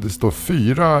och det står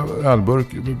 4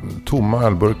 tomma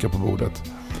ölburkar på bordet.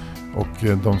 Och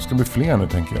de ska bli fler nu,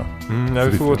 tänker jag. Ja,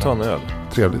 vi får gå och ta en öl.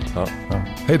 Trevligt. Ja.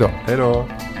 Hej då. Hej då.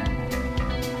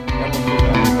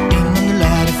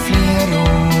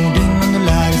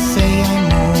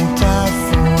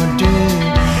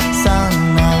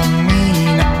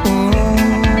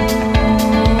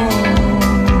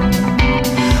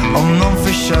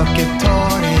 Försöker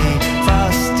ta dig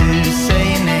fast du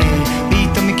säger nej.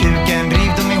 Bit dem i kuken,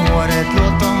 riv dem i håret.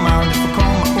 Låt dem aldrig få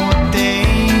komma åt dig.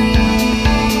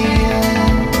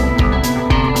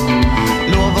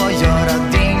 Lova att göra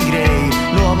din grej.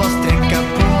 Lova att sträcka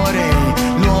på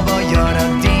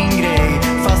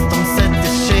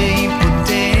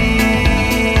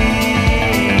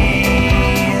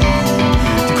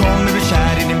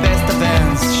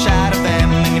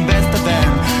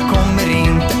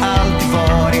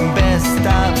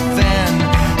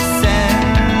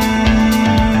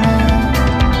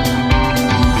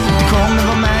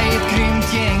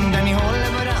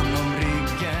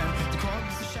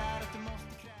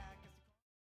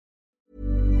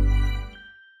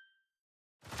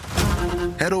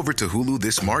over to Hulu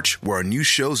this March, where our new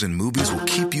shows and movies will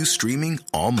keep you streaming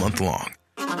all month long.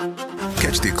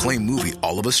 Catch the acclaimed movie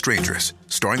All of Us Strangers,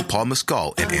 starring Paul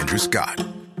Mescal and Andrew Scott.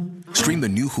 Stream the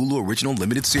new Hulu original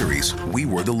limited series We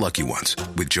Were the Lucky Ones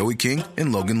with Joey King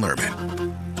and Logan Lerman.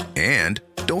 And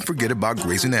don't forget about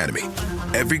Grey's Anatomy.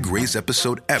 Every Grey's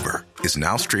episode ever is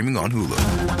now streaming on Hulu.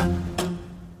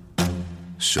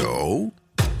 So,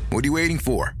 what are you waiting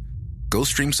for? Go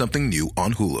stream something new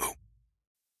on Hulu.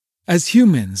 As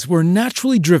humans, we're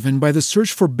naturally driven by the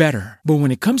search for better. But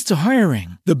when it comes to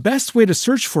hiring, the best way to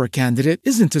search for a candidate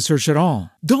isn't to search at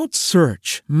all. Don't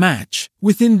search, match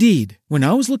with Indeed. When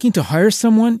I was looking to hire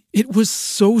someone, it was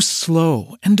so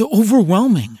slow and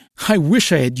overwhelming. I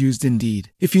wish I had used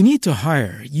Indeed. If you need to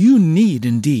hire, you need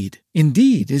Indeed.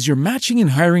 Indeed is your matching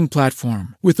and hiring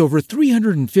platform with over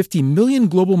 350 million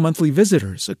global monthly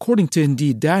visitors, according to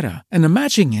Indeed data, and a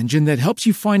matching engine that helps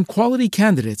you find quality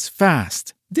candidates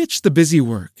fast. Ditch the busy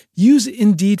work. Use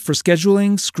Indeed for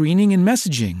scheduling, screening, and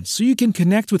messaging so you can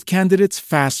connect with candidates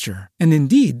faster. And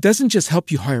Indeed doesn't just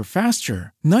help you hire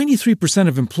faster. 93%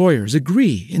 of employers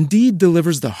agree Indeed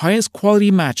delivers the highest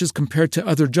quality matches compared to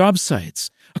other job sites,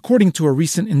 according to a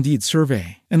recent Indeed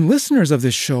survey. And listeners of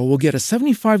this show will get a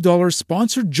 $75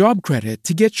 sponsored job credit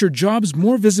to get your jobs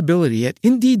more visibility at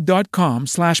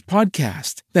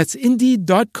Indeed.com/podcast. That's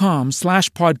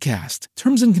Indeed.com/podcast.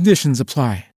 Terms and conditions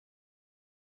apply.